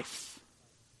eternal life.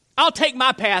 I'll take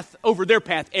my path over their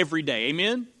path every day.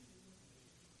 Amen?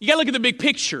 You got to look at the big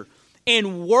picture.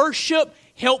 And worship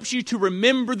helps you to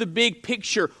remember the big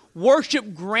picture.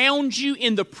 Worship grounds you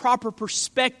in the proper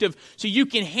perspective so you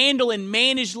can handle and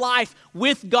manage life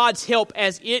with God's help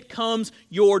as it comes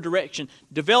your direction.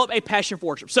 Develop a passion for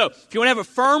worship. So, if you want to have a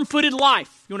firm-footed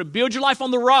life, you want to build your life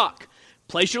on the rock,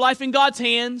 place your life in God's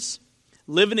hands,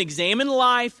 live an examined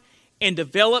life, and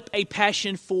develop a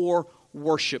passion for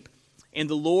worship. And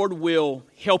the Lord will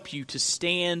help you to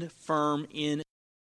stand firm in